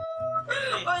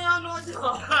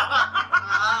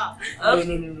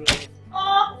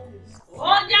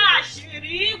 Oh, gosh!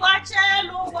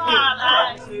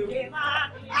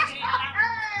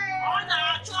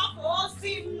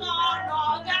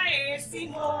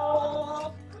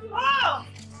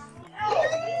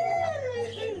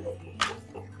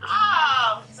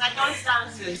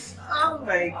 Circumstances. Oh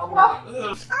my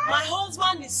God. My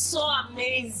husband is so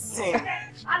amazing.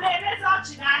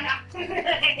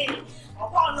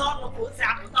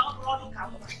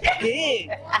 Hey,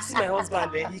 you see my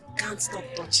husband there? He can't stop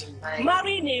touching me.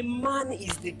 Marrying a man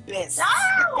is the best.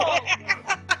 Oh.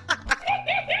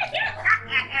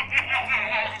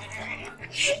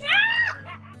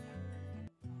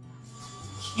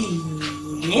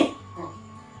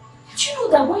 Do you know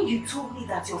that when you told me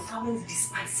that your family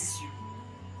despises you,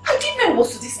 I didn't know it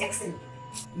was to this extent?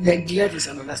 Neglect is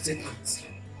an understatement,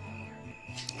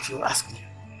 if you ask me.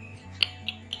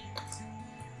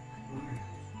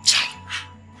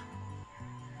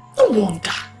 No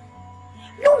wonder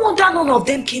none of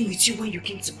them came with you when you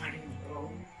came to marry me.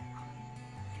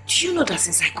 Do you know that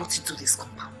since I got into this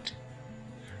compound,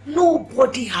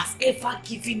 nobody has ever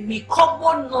given me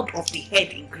common nod of the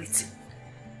head in greeting?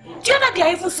 The other day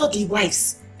I even saw the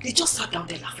wives. They just sat down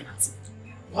there laughing at me.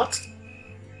 What?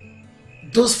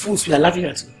 Those fools were laughing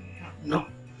at you? No.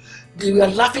 They were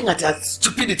laughing at your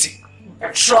stupidity.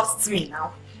 Trust me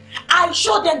now. I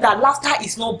showed them that laughter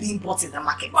is not being bought in the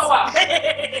market.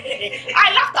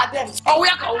 I laughed at them. All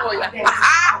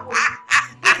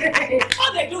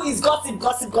they do is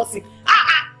gossip.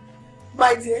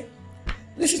 My dear,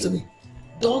 listen to me.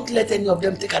 Don't let any of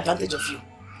them take advantage of you.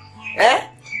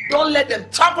 Don't let them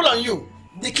trample on you.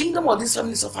 The kingdom of this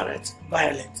family suffereth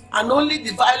violence, and only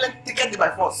the violent take it by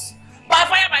force. By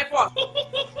fire, by force.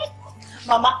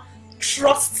 Mama,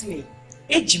 trust me.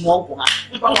 And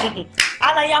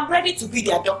I am ready to be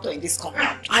their doctor in this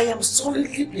compound. I am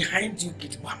solidly behind you,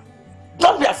 Gitman.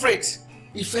 Don't be afraid.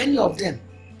 If any of them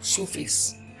show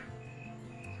face.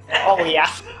 Oh yeah.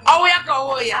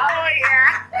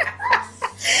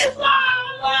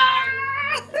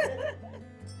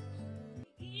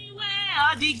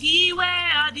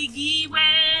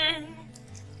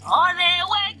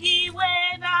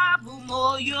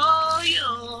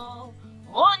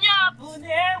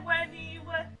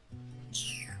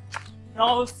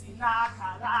 No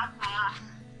sinakaraka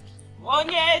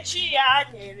onye chi ya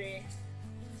nyere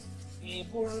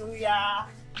eburu ya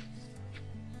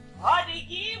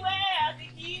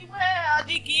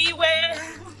odigiwe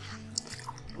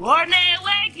one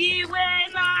wegiwe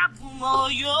na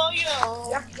bumoyoyo.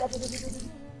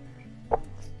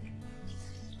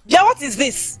 Yeah, what is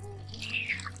this?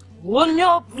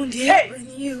 Hey,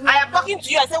 I am talking to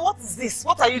you. I said, what is this?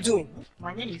 What are you doing?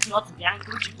 My name is not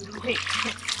Bianco Chiburu.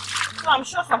 So I'm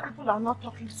sure some people are not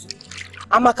talking to me.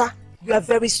 Amaka, you are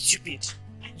very stupid.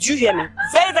 Do you hear me?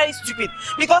 Very, very stupid.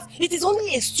 Because it is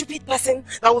only a stupid person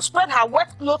that will spread her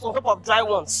wet clothes on top of dry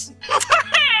ones.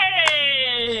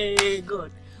 Hey,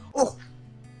 good. Oh,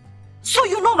 so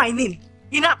you know my name,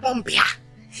 Inabombia.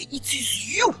 It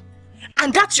is you.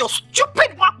 And that's your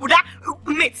stupid Wapuda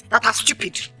mate that are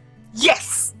stupid.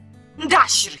 Yes.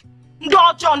 Ndashiri.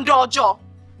 Ndojo.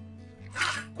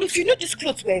 If you know these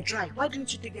clothes were dry, why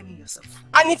didn't you take them in yourself?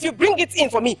 And if you bring it in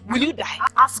for me, will you die?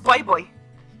 Ask boy.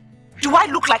 Do I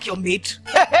look like your maid?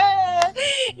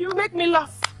 You make me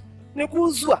laugh.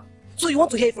 Nekuzua. So you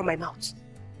want to hear it from my mouth?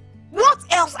 What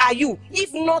else are you,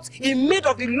 if not a maid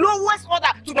of the lowest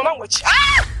order to Mama Witch?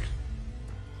 Ah!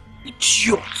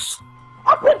 Idiots.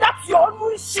 Open that your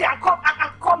own shit and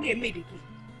call me a maid again.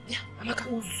 Yeah, Amaka.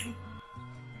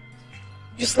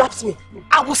 You slapped me.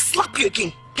 I will slap you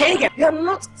again. You are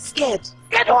not scared.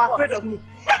 Scared or afraid of me?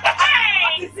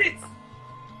 What is it?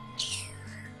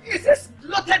 Is this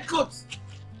bloated goat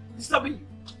disturbing you?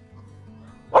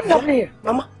 What is happening here?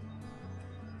 Mama,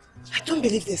 I don't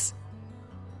believe this.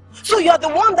 So you are the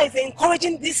one that is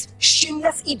encouraging this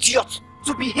shameless idiot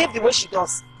to behave the way she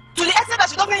does. To the extent that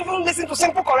she doesn't even listen to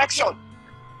simple correction.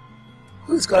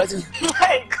 Who is correcting you?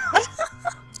 My God.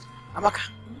 Amaka,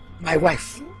 my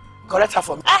wife. Correct her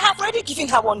for me. I have already given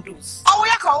her one dose.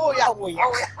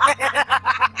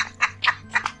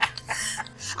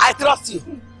 I trust you.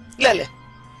 Lele,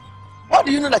 what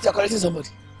do you know that you're correcting somebody?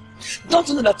 Don't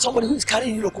you know that somebody who is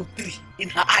carrying Iroko 3 in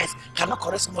her eyes cannot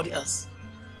correct somebody else?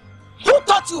 Who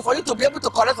taught you for you to be able to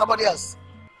correct somebody else?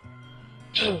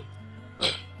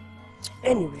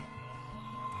 Anyway,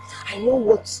 I know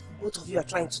what both of you are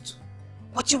trying to do,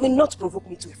 but you will not provoke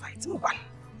me to a fight.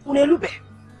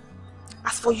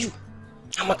 As for you,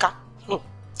 Amaka,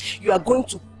 you are going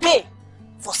to pay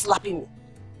for slapping me.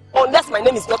 Unless my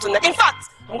name is not on it. In fact,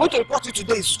 I'm going to report you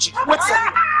today, Izuchi. Wait for me.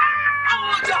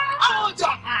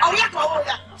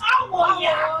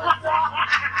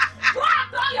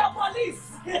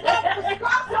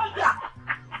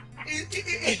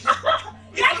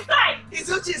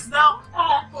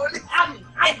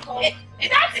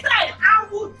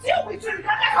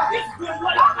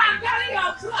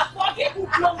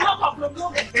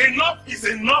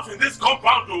 is enough in this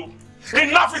compound, though.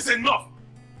 Enough is enough.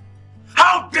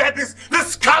 How dare this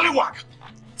scallywag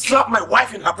slap my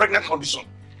wife in her pregnant condition?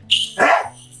 Eh?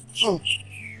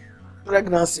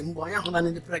 Pregnancy, boy, I'm not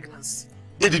in the pregnancy.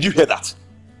 Yeah, did you hear that?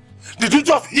 Did you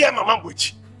just hear my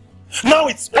language? Now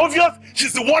it's obvious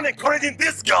she's the one encouraging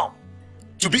this girl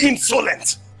to be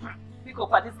insolent.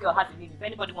 Because this girl has a name. If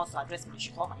anybody wants to address me,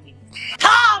 she call my name.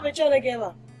 Ha!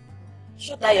 Bechonegema!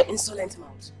 Shut down your insolent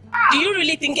mouth. Do you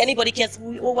really think anybody cares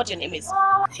what your name is?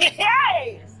 Oh,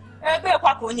 hey!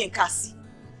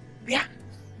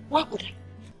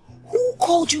 Who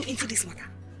called you into this matter?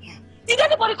 Did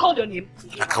anybody call your name?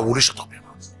 Naka, will you shut up your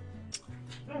mouth?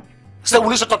 Say,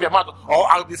 will you shut up your mouth or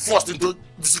I'll be forced into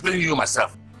disciplining you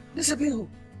myself? Discipline who?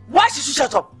 Why should you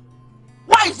shut up?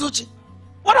 Why is Uchi?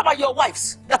 What about your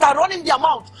wives that are running their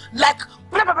mouth like a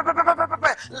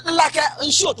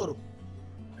Nshotoro?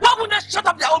 Why wouldn't they shut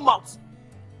up their own mouths?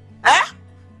 Eh?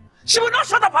 She will not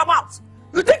shut up her mouth.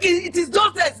 You think it is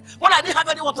those days when I didn't have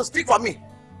anyone to speak for me?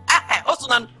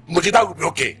 Mojita will be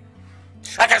okay.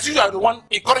 I can see you are the one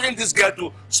encouraging this girl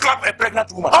to slap a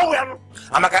pregnant woman. Oh, yeah.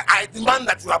 I demand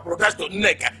that you apologize to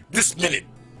Nneka this minute.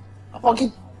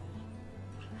 Apologize?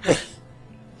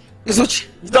 Izuchi,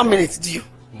 you don't mean it, do you?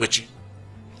 Mwechi,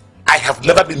 I have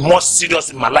never been more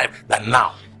serious in my life than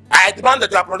now. I demand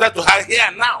that you apologize to her here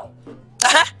and now.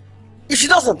 If she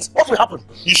doesn't, what will happen?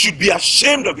 You should be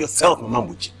ashamed of yourself, Mama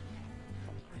Mwechi.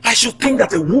 I should think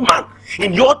that a woman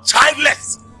in your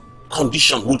childless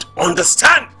condition would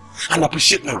understand and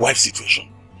appreciate my wife's situation.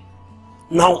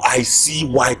 Now I see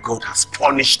why God has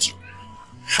punished you.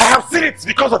 I have seen it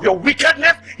because of your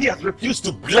wickedness. He has refused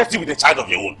to bless you with a child of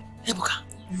your own. Ebuka,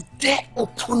 you dare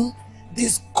open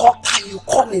this gutter you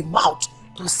call a mouth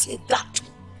to say that?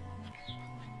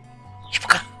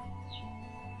 Ebuka,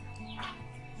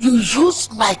 you use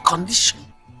my condition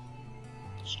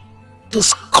to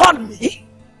scorn me?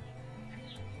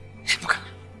 Ebuka,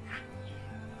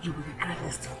 you will regret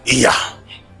this. Yeah.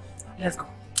 Let's go.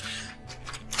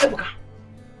 Ebuka,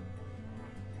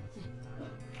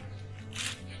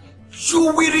 you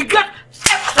will regret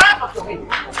every time of your way.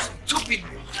 Stupid.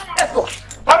 Let's go.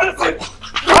 Have you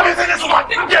seen this woman?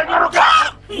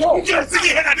 You can't see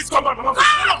the head of this compound, Mama.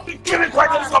 Keep it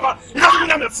quiet in this compound. You don't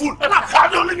mean I'm a fool.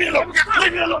 Don't leave me alone.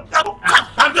 Leave me alone.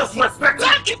 I'm just respecting.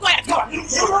 Keep quiet.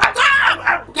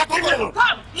 Leave me alone.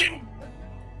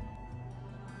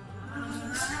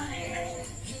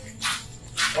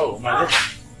 Oh, my dear.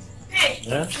 Hey.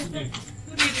 Yeah?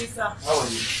 Good evening, sir. How are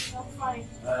you? I'm fine.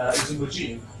 Is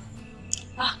Mwechi?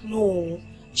 No.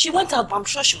 She went out, but I'm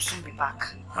sure she'll soon be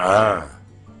back.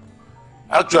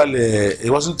 Actually, it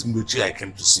wasn't Mwechi I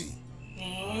came to see.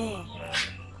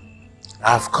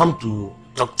 I've come to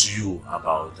talk to you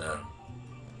about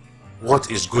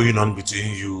what is going on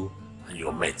between you and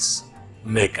your mates,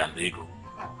 Nek and Ego.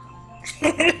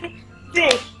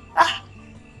 Dave,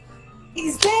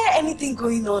 is there anything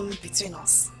going on between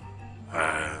us?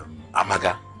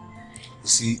 Amaga, you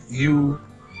see, you,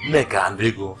 Nneka and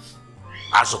Ego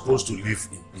are supposed to live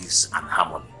in peace and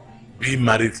harmony, be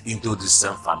married into the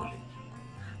same family.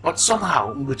 But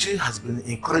somehow, Mwechi has been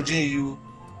encouraging you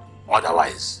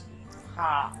otherwise.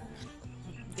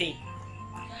 Dave,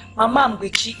 Mama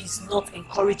Mwechi is not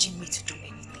encouraging me to do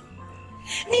anything.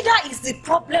 Neither is the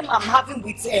problem I'm having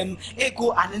with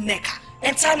Ego and Nneka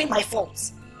entirely my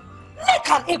fault.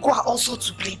 Nneka and Ego are also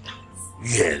to blame.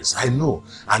 Yes, I know,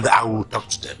 and I will talk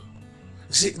to them.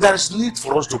 You see, there is need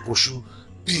for us to pursue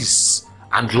peace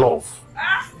and love.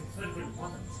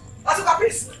 What's about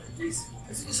peace?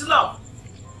 It's love.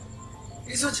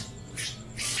 It's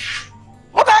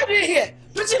what are you doing here?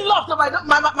 Preaching love to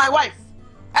my wife.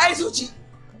 Hey, Suchi.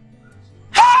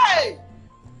 Hey!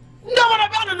 No one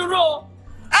about on the road.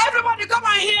 Everybody come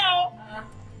on here.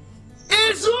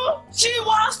 Izu, she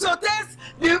wants to taste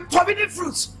the forbidden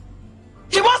fruits.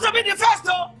 He wants to be the first,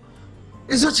 though.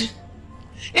 Izuchi.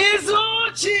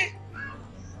 Izuchi.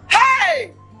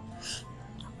 Hey!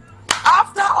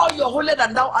 After all your holier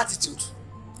than thou attitude,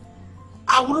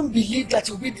 I wouldn't believe that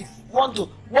you'll be the one to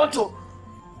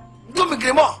do me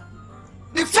grimo.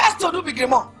 The first to do me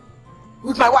grimo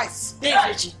with my wife. Hey,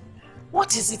 Izuchi,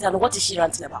 what is it and what is she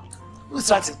ranting about? Who is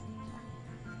ranting?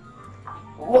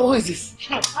 Who is this?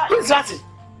 Who is ranting?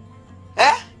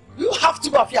 Eh? You have to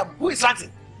go here. Who is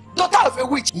ranting? Daughter of a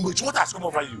witch. Mwechi, what has come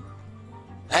over you?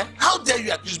 Eh? How dare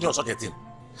you accuse me of such a thing?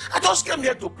 I just came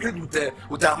here to plead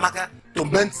with Amaka to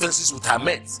mend fences with her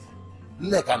mates,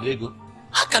 Nek and Ego.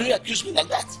 How can you accuse me like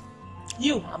that?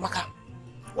 You, Amaka,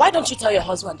 why don't you tell your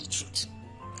husband the truth?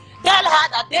 Tell her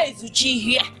that there is Uchi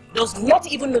here does not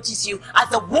even notice you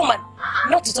as a woman,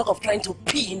 not to talk of trying to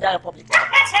pee in that public toilet.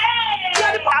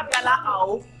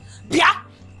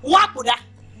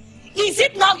 Is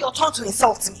it now your turn to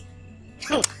insult me?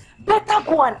 Better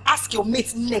go and ask your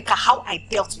mate Neka how I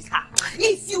dealt with her.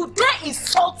 If you dare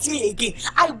insult me again,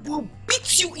 I will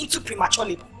beat you into premature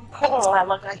labor. Oh,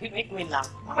 Amaka, you make me laugh.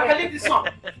 Amaka, leave this one.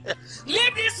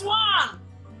 Leave this one!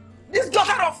 This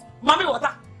daughter of Mami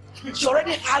Water, she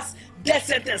already has death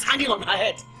sentence hanging on her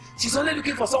head. She's only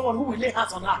looking for someone who will lay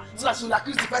hands on her so that she will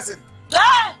accuse the person.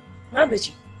 Hey!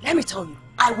 Rambeji, let me tell you,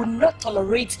 I will not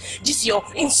tolerate this your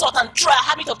insult and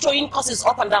habit of throwing curses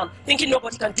up and down, thinking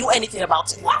nobody can do anything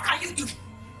about it. What can you do?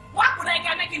 What would I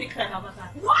get making it clear about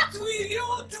that? What will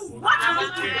you do? What will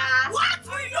you do? What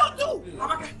will you do?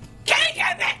 Can you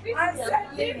get that? I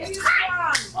said leave this one.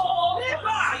 Oh, leave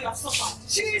her. You have suffered.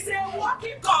 She is a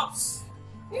walking corpse.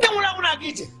 No.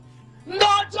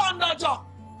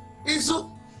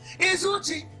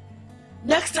 Izuchi.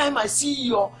 Next time I see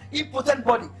your impotent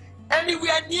body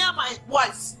anywhere near my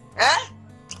wife,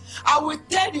 I will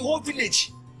tell the whole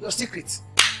village your secret.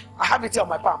 I have it here on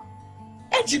my palm.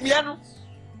 Ejimiano.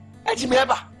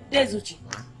 Ejimieba. There's Uchi.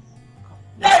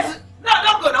 No,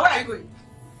 don't go now. Where are you going?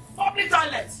 Public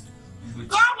toilet.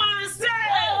 Come and say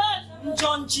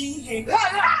John G. Hey.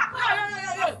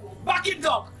 Backing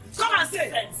dog. Come and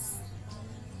say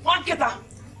one keta.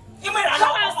 Come and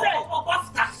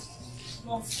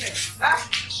say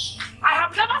I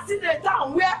have never seen a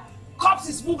town where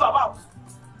corpses move about.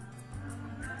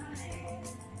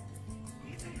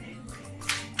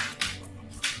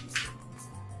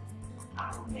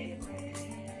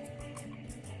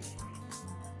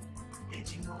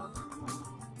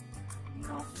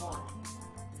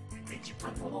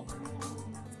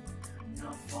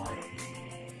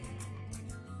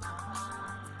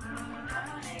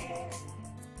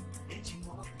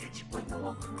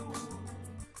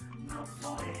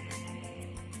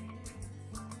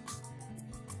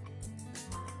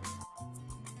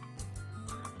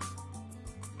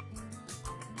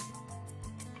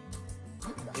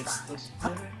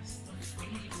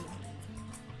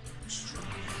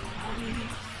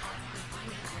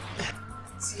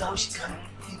 See how she can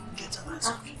get her eyes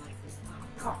off you.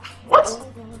 What?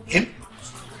 Him?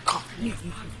 Come.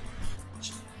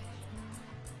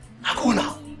 Now go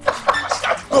now.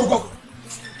 Go.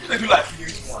 What do you like here?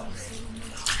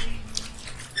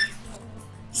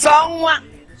 Someone.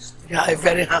 You are a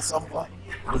very handsome boy.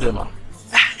 Good day, man.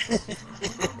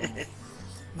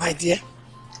 My dear,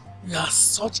 you are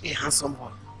such a handsome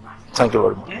boy. Thank you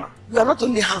very much. You are not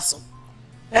only handsome,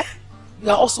 you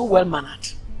are also well-mannered.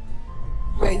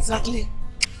 You are exactly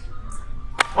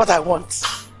what I want.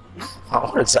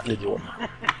 What exactly do you want?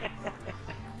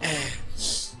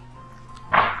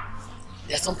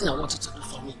 There's something I want you to do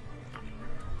for me.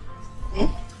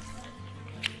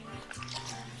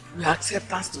 Your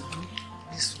acceptance to do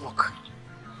this work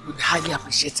would be highly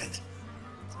appreciated.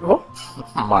 Oh?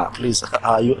 Ma, please,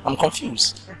 I'm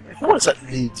confused. What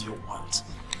exactly do you want?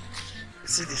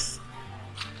 See this?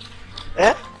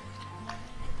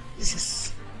 This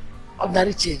is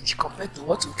ordinary change compared to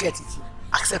what you get if you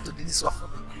accept to do this work for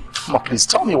me. Ma, please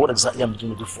tell me what exactly I'm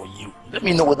going to do for you. Let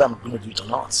me know whether I'm going to do it or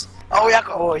not. Oh yeah.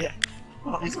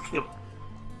 Oh, it's okay.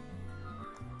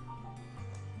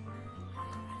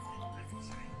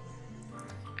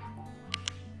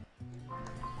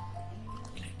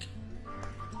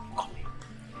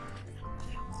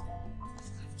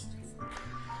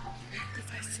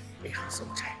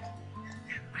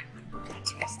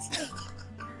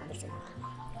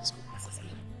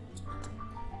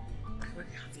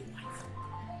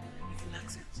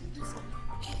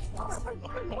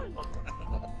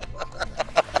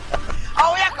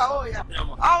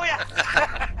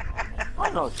 Why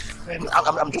not?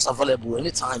 I'm just available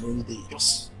anytime, any day.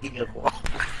 Just give me a call.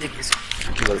 Take this.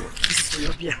 Thank you very much. This is for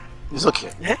your beer. It's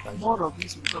okay. More of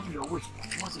this will come your way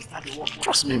once you start the work.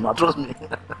 Trust me, ma. Trust me.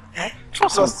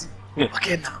 Trust me. Yeah.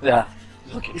 Okay now. Yeah.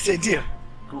 Okay. It's a deal.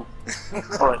 Cool.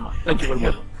 All right, ma. Thank you very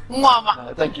much.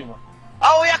 Mama. Thank you, ma.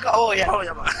 Oh yeah, ma.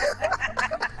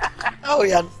 Oh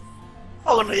yeah.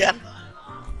 Oh no, yeah.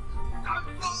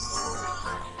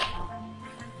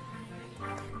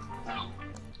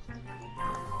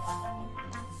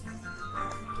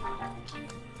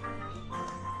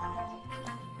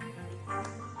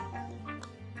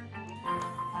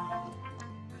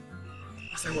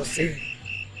 As I was saying,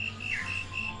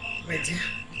 my dear,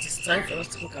 it is time for us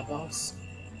to talk about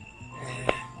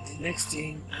the next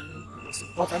thing and the most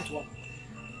important one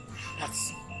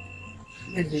that's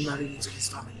made me marry into this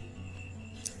family.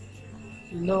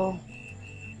 You know,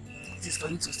 it is for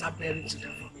you to start bearing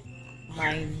children for me.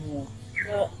 My mom.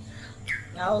 Well,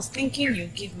 I was thinking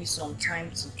you'd give me some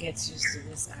time to get used to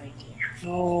this idea.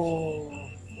 No.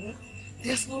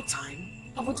 There's no time.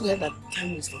 Haven't you heard that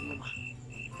time is for Mama?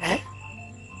 Eh?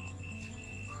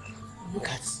 Look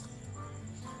at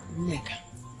Neka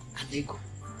and Ego.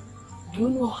 Do you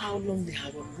know how long they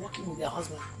have been working with their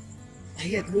husband? And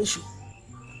yet no show.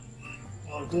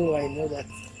 Although I know that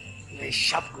you're a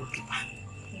sharp goalkeeper.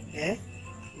 Eh?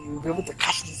 You'll be able to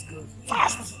catch this goal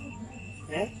fast.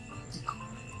 Eh?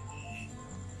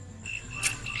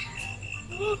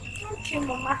 Okay,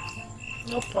 Mama.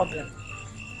 No problem.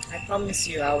 I promise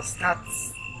you I'll start,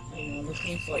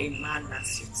 looking for a man that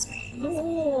suits me.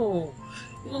 No,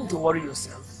 you don't have to worry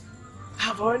yourself. I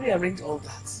have already arranged all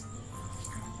that.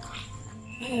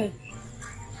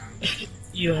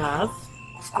 You have?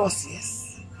 Of course,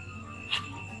 yes.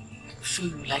 I'm sure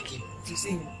you like him. You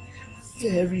see him,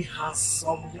 very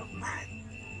handsome young man.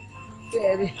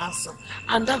 Very handsome.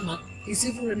 And that man is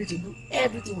even ready to do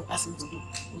everything we ask him to do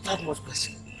without much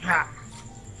question.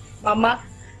 Mama,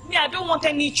 me, I don't want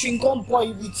any chewing gum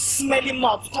boy with smelly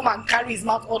mouth to come and carry his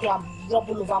mouth odor and rub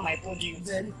all over my body.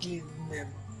 Very clean, ma'am.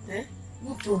 Eh?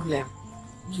 No problem.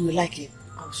 You will like him,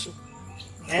 I'm sure.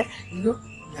 Eh? You know,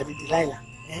 you are the Delilah.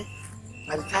 Eh?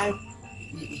 By the time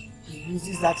he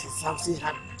uses that his Samson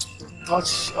hand to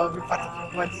touch every part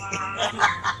of your body.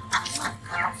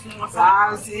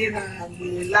 Samson and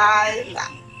Delilah.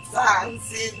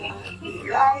 Samson and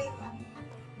Delilah.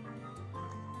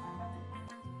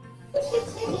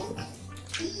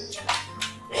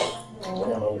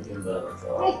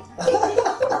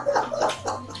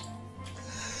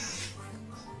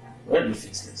 Where do you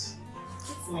fix this?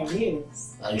 It's my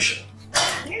nails. Are you sure?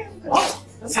 Yeah.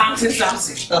 Samson.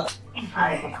 I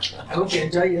hope you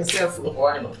enjoy yourself.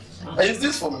 Why not? Is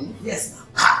this for me? Yes,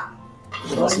 ma'am.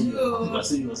 You are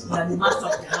the master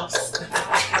of the house.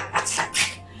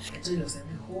 Enjoy yourself.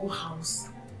 The whole house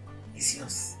is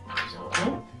yours.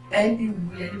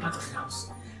 Anywhere, any part of the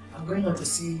house. I'm going on to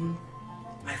see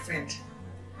my friend.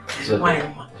 She's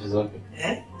okay.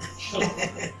 Eh?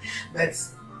 But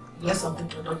let something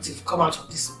productive come out of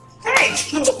this one. Hey,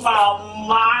 Mama,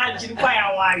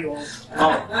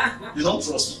 you don't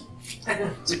trust me.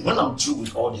 See, when I'm through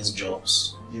with all these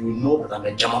jobs, you will know that I'm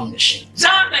a German machine.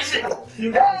 German machine!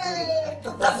 Hey!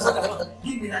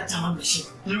 Give me that German machine.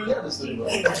 You will hear the story,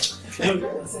 right?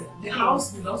 The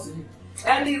house belongs to you.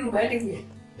 Any room, anywhere.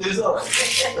 It's alright.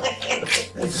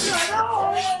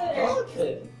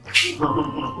 Okay.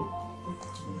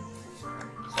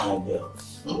 Fine girl.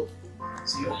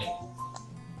 See your hair.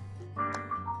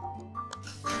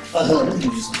 I don't know, let me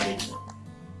use my hair.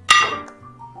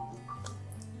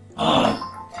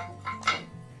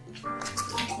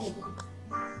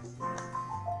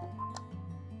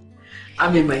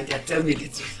 I mean, my dear, tell me the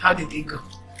truth. How did it go?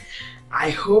 I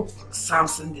hope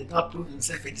Samson did not prove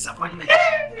himself a disappointment.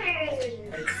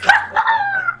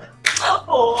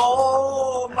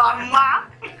 Oh, Mama.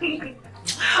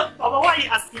 Mama, why are you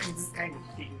asking me this kind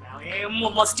of thing now?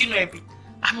 Must you know everything?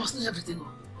 I must know everything.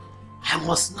 I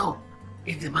must know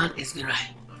if the man is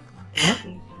virile. Eh?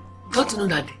 Don't you know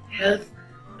that the health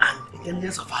and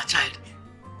intelligence of our child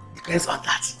depends on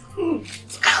that?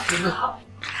 So I have to know.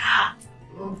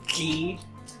 Okay.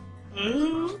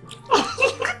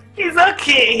 It's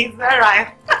okay. It's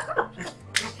alright.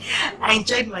 I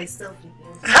enjoyed myself.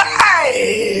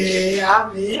 Hey,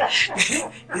 Ami.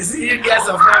 You see, you guys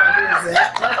of nowadays.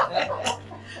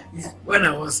 When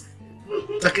I was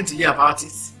talking to you about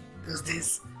it those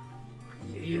days,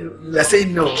 you were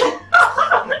saying no.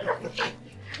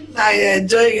 Now you're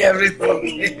enjoying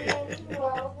everything.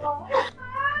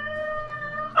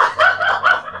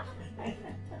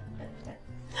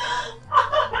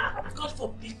 God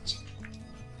forbid.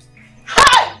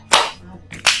 Hi!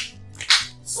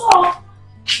 So,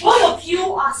 both of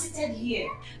you are seated here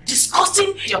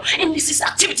discussing your illicit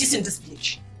activities in this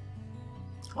village.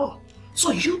 Oh,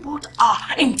 so you both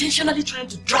are intentionally trying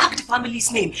to drag the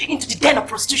family's name into the den of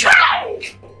prostitution.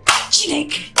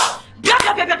 Chineke, bia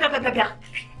bia bia bia bia bia bia.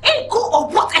 Ego or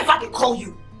whatever they call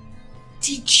you.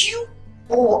 Did you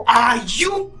or are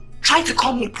you trying to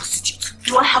call me a prostitute?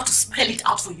 Do I have to spell it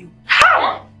out for you?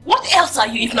 How? What else are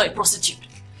you if not a prostitute?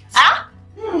 Huh?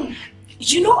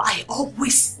 You know, I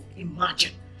always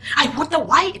imagine. I wonder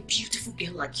why a beautiful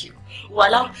girl like you will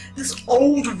allow this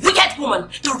old wicked woman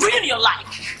to ruin your life.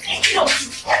 No,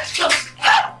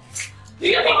 do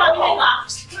you think I'm doing that?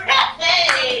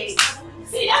 Hey!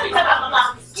 See, let me tell you, Mama.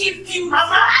 If you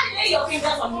lay your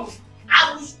fingers on me, I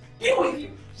will deal with you.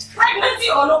 Pregnancy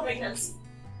or no pregnancy.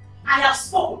 I have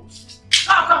spoken.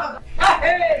 Come.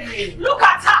 Hey! Hey! Look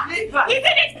at her! Liver. Isn't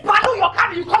it balloon you're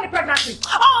carrying? You call it pregnancy?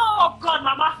 Oh God,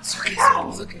 Mama! It's okay,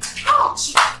 it's okay.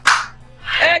 Ouch!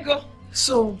 Ego.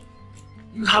 So,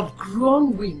 you have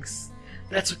grown wings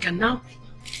that you can now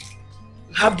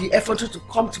have the effort to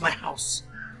come to my house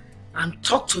and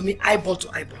talk to me eyeball to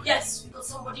eyeball. Yes, because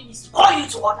somebody needs to call you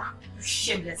to order. You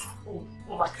shameless. Oh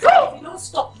my God. If you don't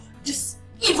stop this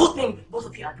evil thing both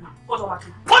of you are doing, God Almighty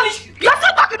will punish you. You're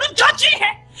not talking to judging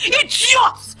here.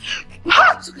 Idiots!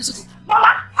 It's okay, it's okay.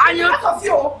 Mama, And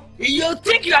you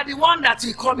think you are the one that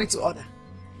will call me to order?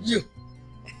 You.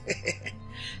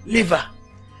 Leave her.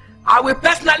 I will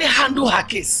personally handle her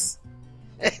case.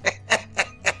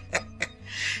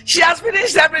 She has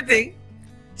finished everything.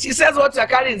 She says what you are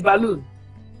carrying is balloon.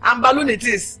 And balloon it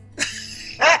is.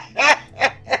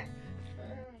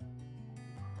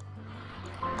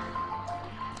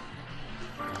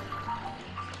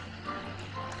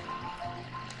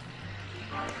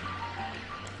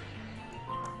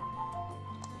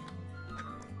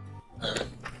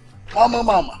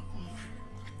 Mama.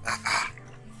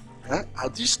 Are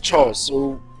these chores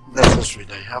so necessary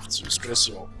that you have to stress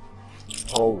your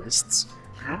poor waist?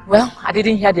 Well, I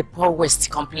didn't hear the poor waist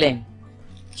complain.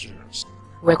 Cheers.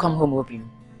 Welcome home, Obi.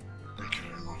 Thank you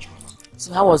very much, Mama.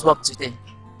 So how was work today?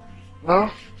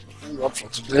 Well, thank God for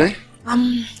today.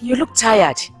 You look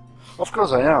tired. Of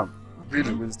course I am.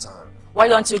 Really, really tired. Why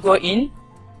don't you go in,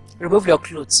 remove your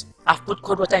clothes. I've put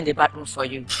cold water in the bathroom for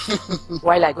you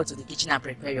while I go to the kitchen and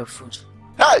prepare your food.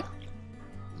 Hey!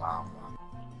 Mama,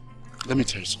 let me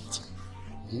tell you something.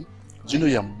 Do you know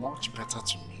you're much better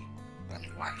to me than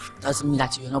your wife? Doesn't mean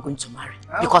that you're not going to marry.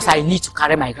 Okay. Because I need to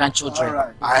carry my grandchildren. All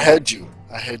right. I heard you.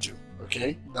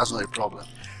 Okay? That's not a problem.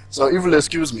 So if you'll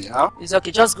excuse me, huh? It's okay.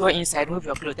 Just go inside, remove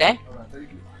your clothes, eh? All right, thank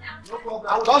you. No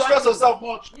problem. Don't stress yourself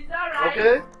much. It's all right.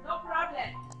 Okay? No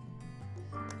problem.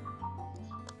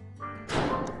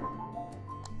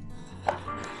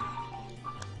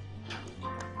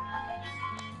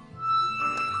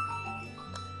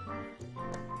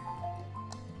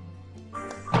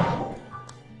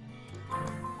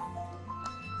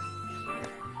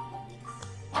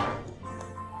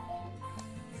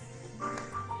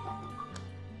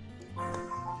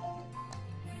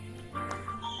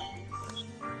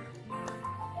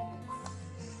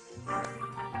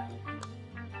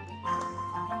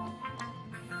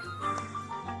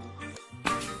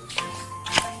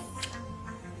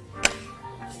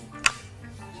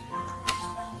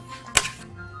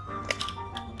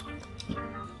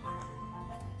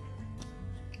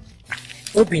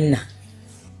 Obinna.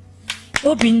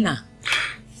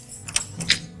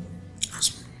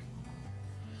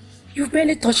 You've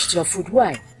barely touched your food.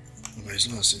 Why? Mama, it's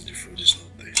not as if the food is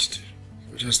not tasty.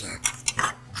 It's just that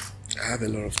I have a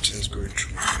lot of things going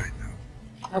through me right now.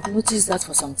 I've noticed that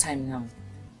for some time now.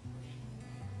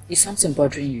 Is something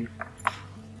bothering you?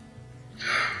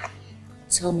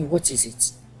 Tell me, what is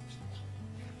it?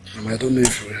 Mama, I don't know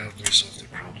if you will help me solve the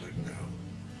problem now.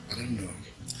 I don't know.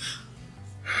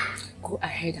 Go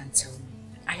ahead and tell me.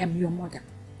 I am your mother.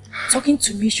 Talking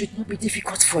to me should not be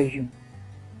difficult for you.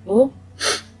 Oh?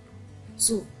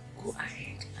 So, go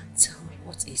ahead and tell me,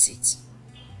 what is it?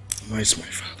 Mama, it's my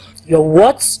father. Your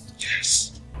what?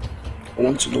 Yes. I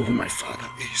want to know who my father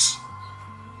is.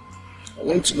 I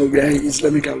want to know where he is.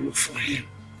 Let me go look for him.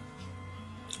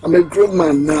 I'm a grown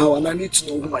man now and I need to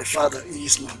know who my father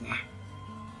is, Mama.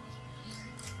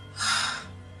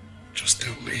 Just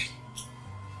tell me.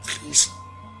 Please.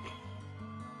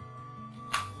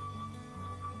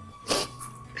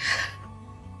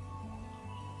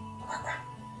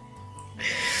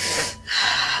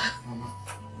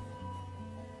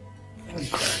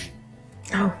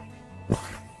 Oh.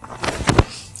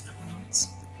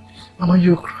 Mama,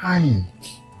 you're crying.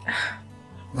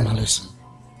 Mama, listen.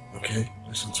 Okay?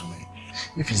 Listen to me.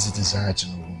 If it's the desire to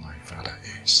know who my father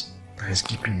is that is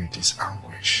keeping you this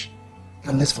anguish,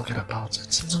 then let's forget about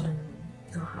it. No.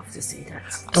 You don't have to say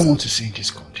that. I don't want to see in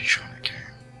this condition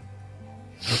again.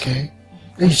 Okay?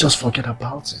 Let's just forget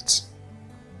about it.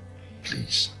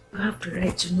 Please. You have the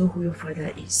right to know who your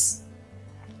father is.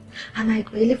 And I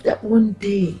believe that one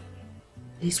day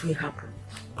this will happen.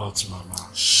 But Mama,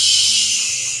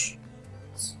 shh.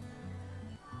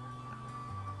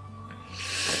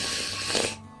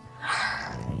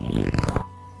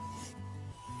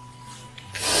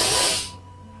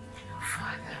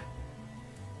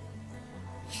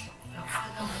 Your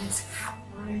father was a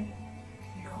fine,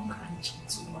 young and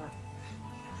gentle man.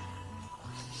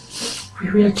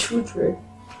 We were children.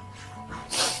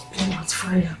 Playing with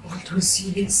fire all those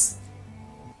years.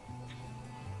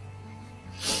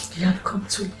 He had come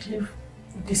to live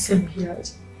in the same yard.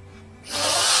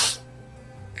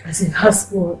 As in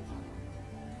husband,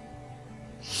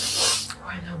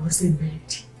 while I was in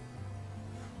bed.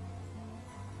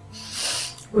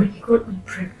 When he got me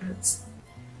pregnant,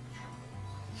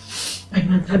 my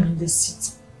madam in the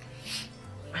city,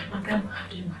 my madam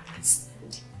had him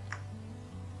arrested.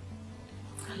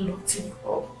 I locked him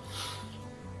up.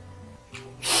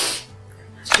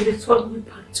 She returned me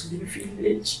back to the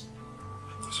village.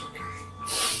 It's okay.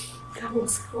 That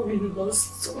was how we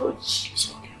lost touch.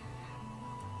 It's okay.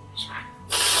 It's okay.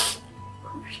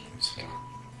 It's okay.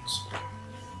 It's okay.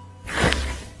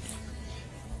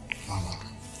 Mama,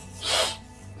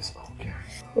 it's okay.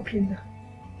 Obina,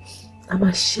 I'm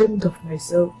ashamed of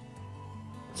myself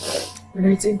when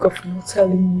I think of not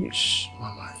telling you. Shh,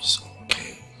 Mama, it's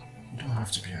okay. You don't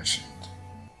have to be ashamed.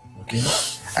 Okay?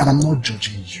 And I'm not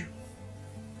judging you.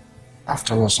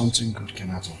 After all, something good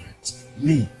came out of it.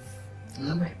 Me.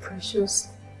 Oh, my precious.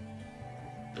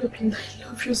 Obina, I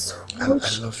love you so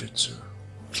much. I love you too.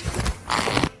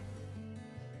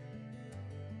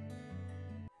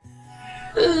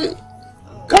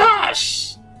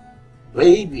 Gosh!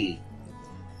 Baby,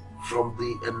 from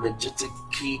the energetic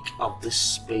kick of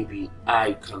this baby,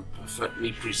 I can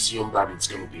perfectly presume that it's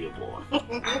going to be a boy.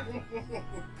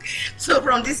 So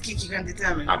from this kick you can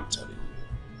determine? I'm telling you.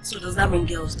 So does that mean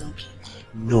girls don't care?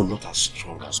 No, not as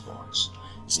strong as boys.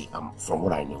 See, from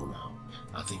what I know now,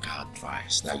 I think I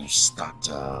advise that you start,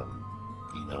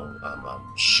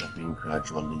 shopping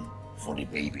gradually for the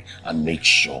baby and make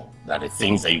sure that the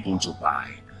things that you're going to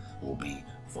buy will be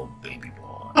for baby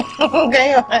boy. Can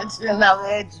you imagine? I've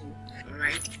heard you.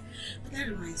 Alright. But that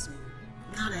reminds me,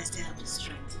 now that I still have the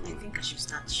strength, I think I should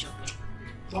start shopping.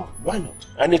 Oh, why not?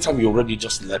 Anytime you're ready,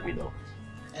 just let me know.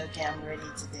 Okay, I'm ready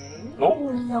today. Oh.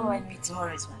 No, I mean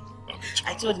tomorrow is fine. Okay,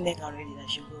 I told Nick already that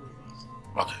she'll go with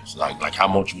me. Okay, so like how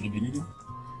much will you be needing?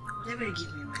 Whatever you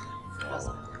give me,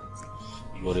 madam.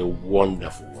 You're a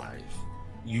wonderful wife.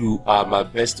 You are my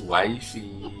best wife.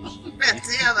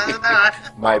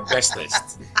 My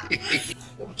bestest.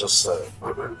 Let me just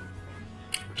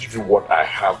give you what I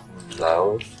have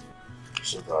now,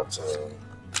 so that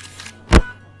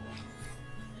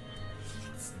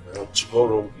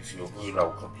tomorrow, if you're going,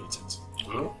 I'll complete it.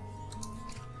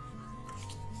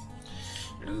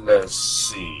 Let's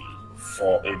see.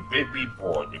 For a baby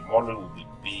boy, the money will be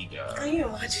bigger. Can you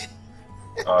imagine?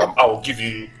 I will give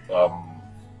you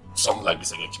something like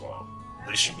this again tomorrow.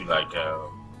 This should be like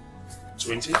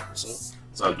 20 or so.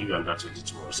 So I'll give you another 20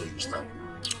 tomorrow, so you start.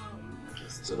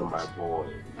 So that my boy.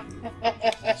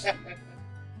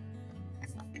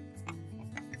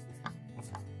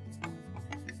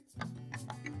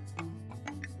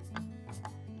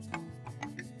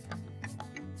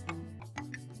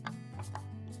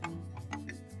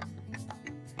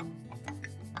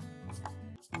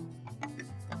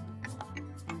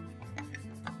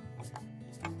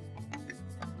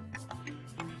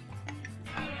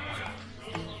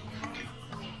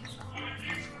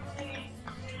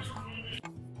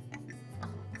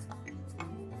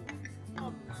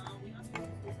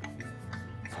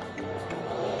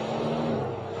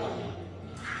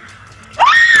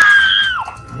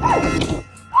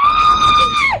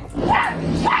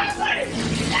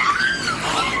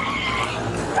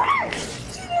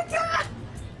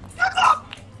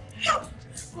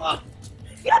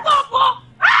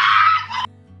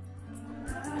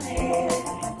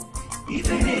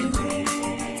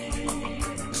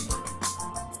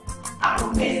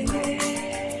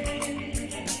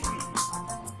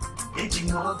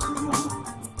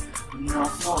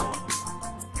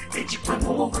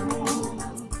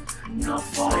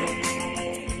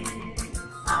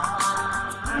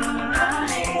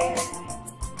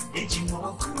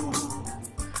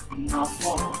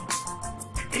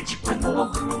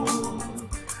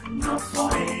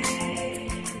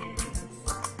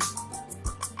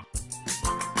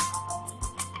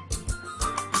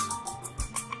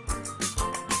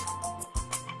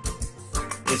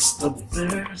 It's the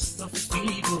burst of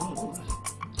evil,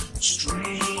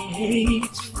 straight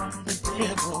from the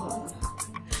devil.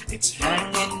 It's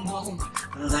hanging on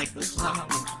like a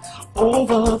cloud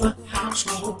over the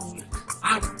household.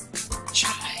 I'm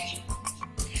shy,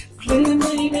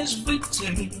 claiming his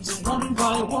victims one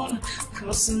by one,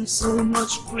 causing so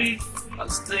much grief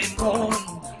as they mourn.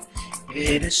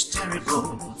 It is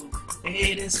terrible,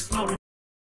 it is horrible.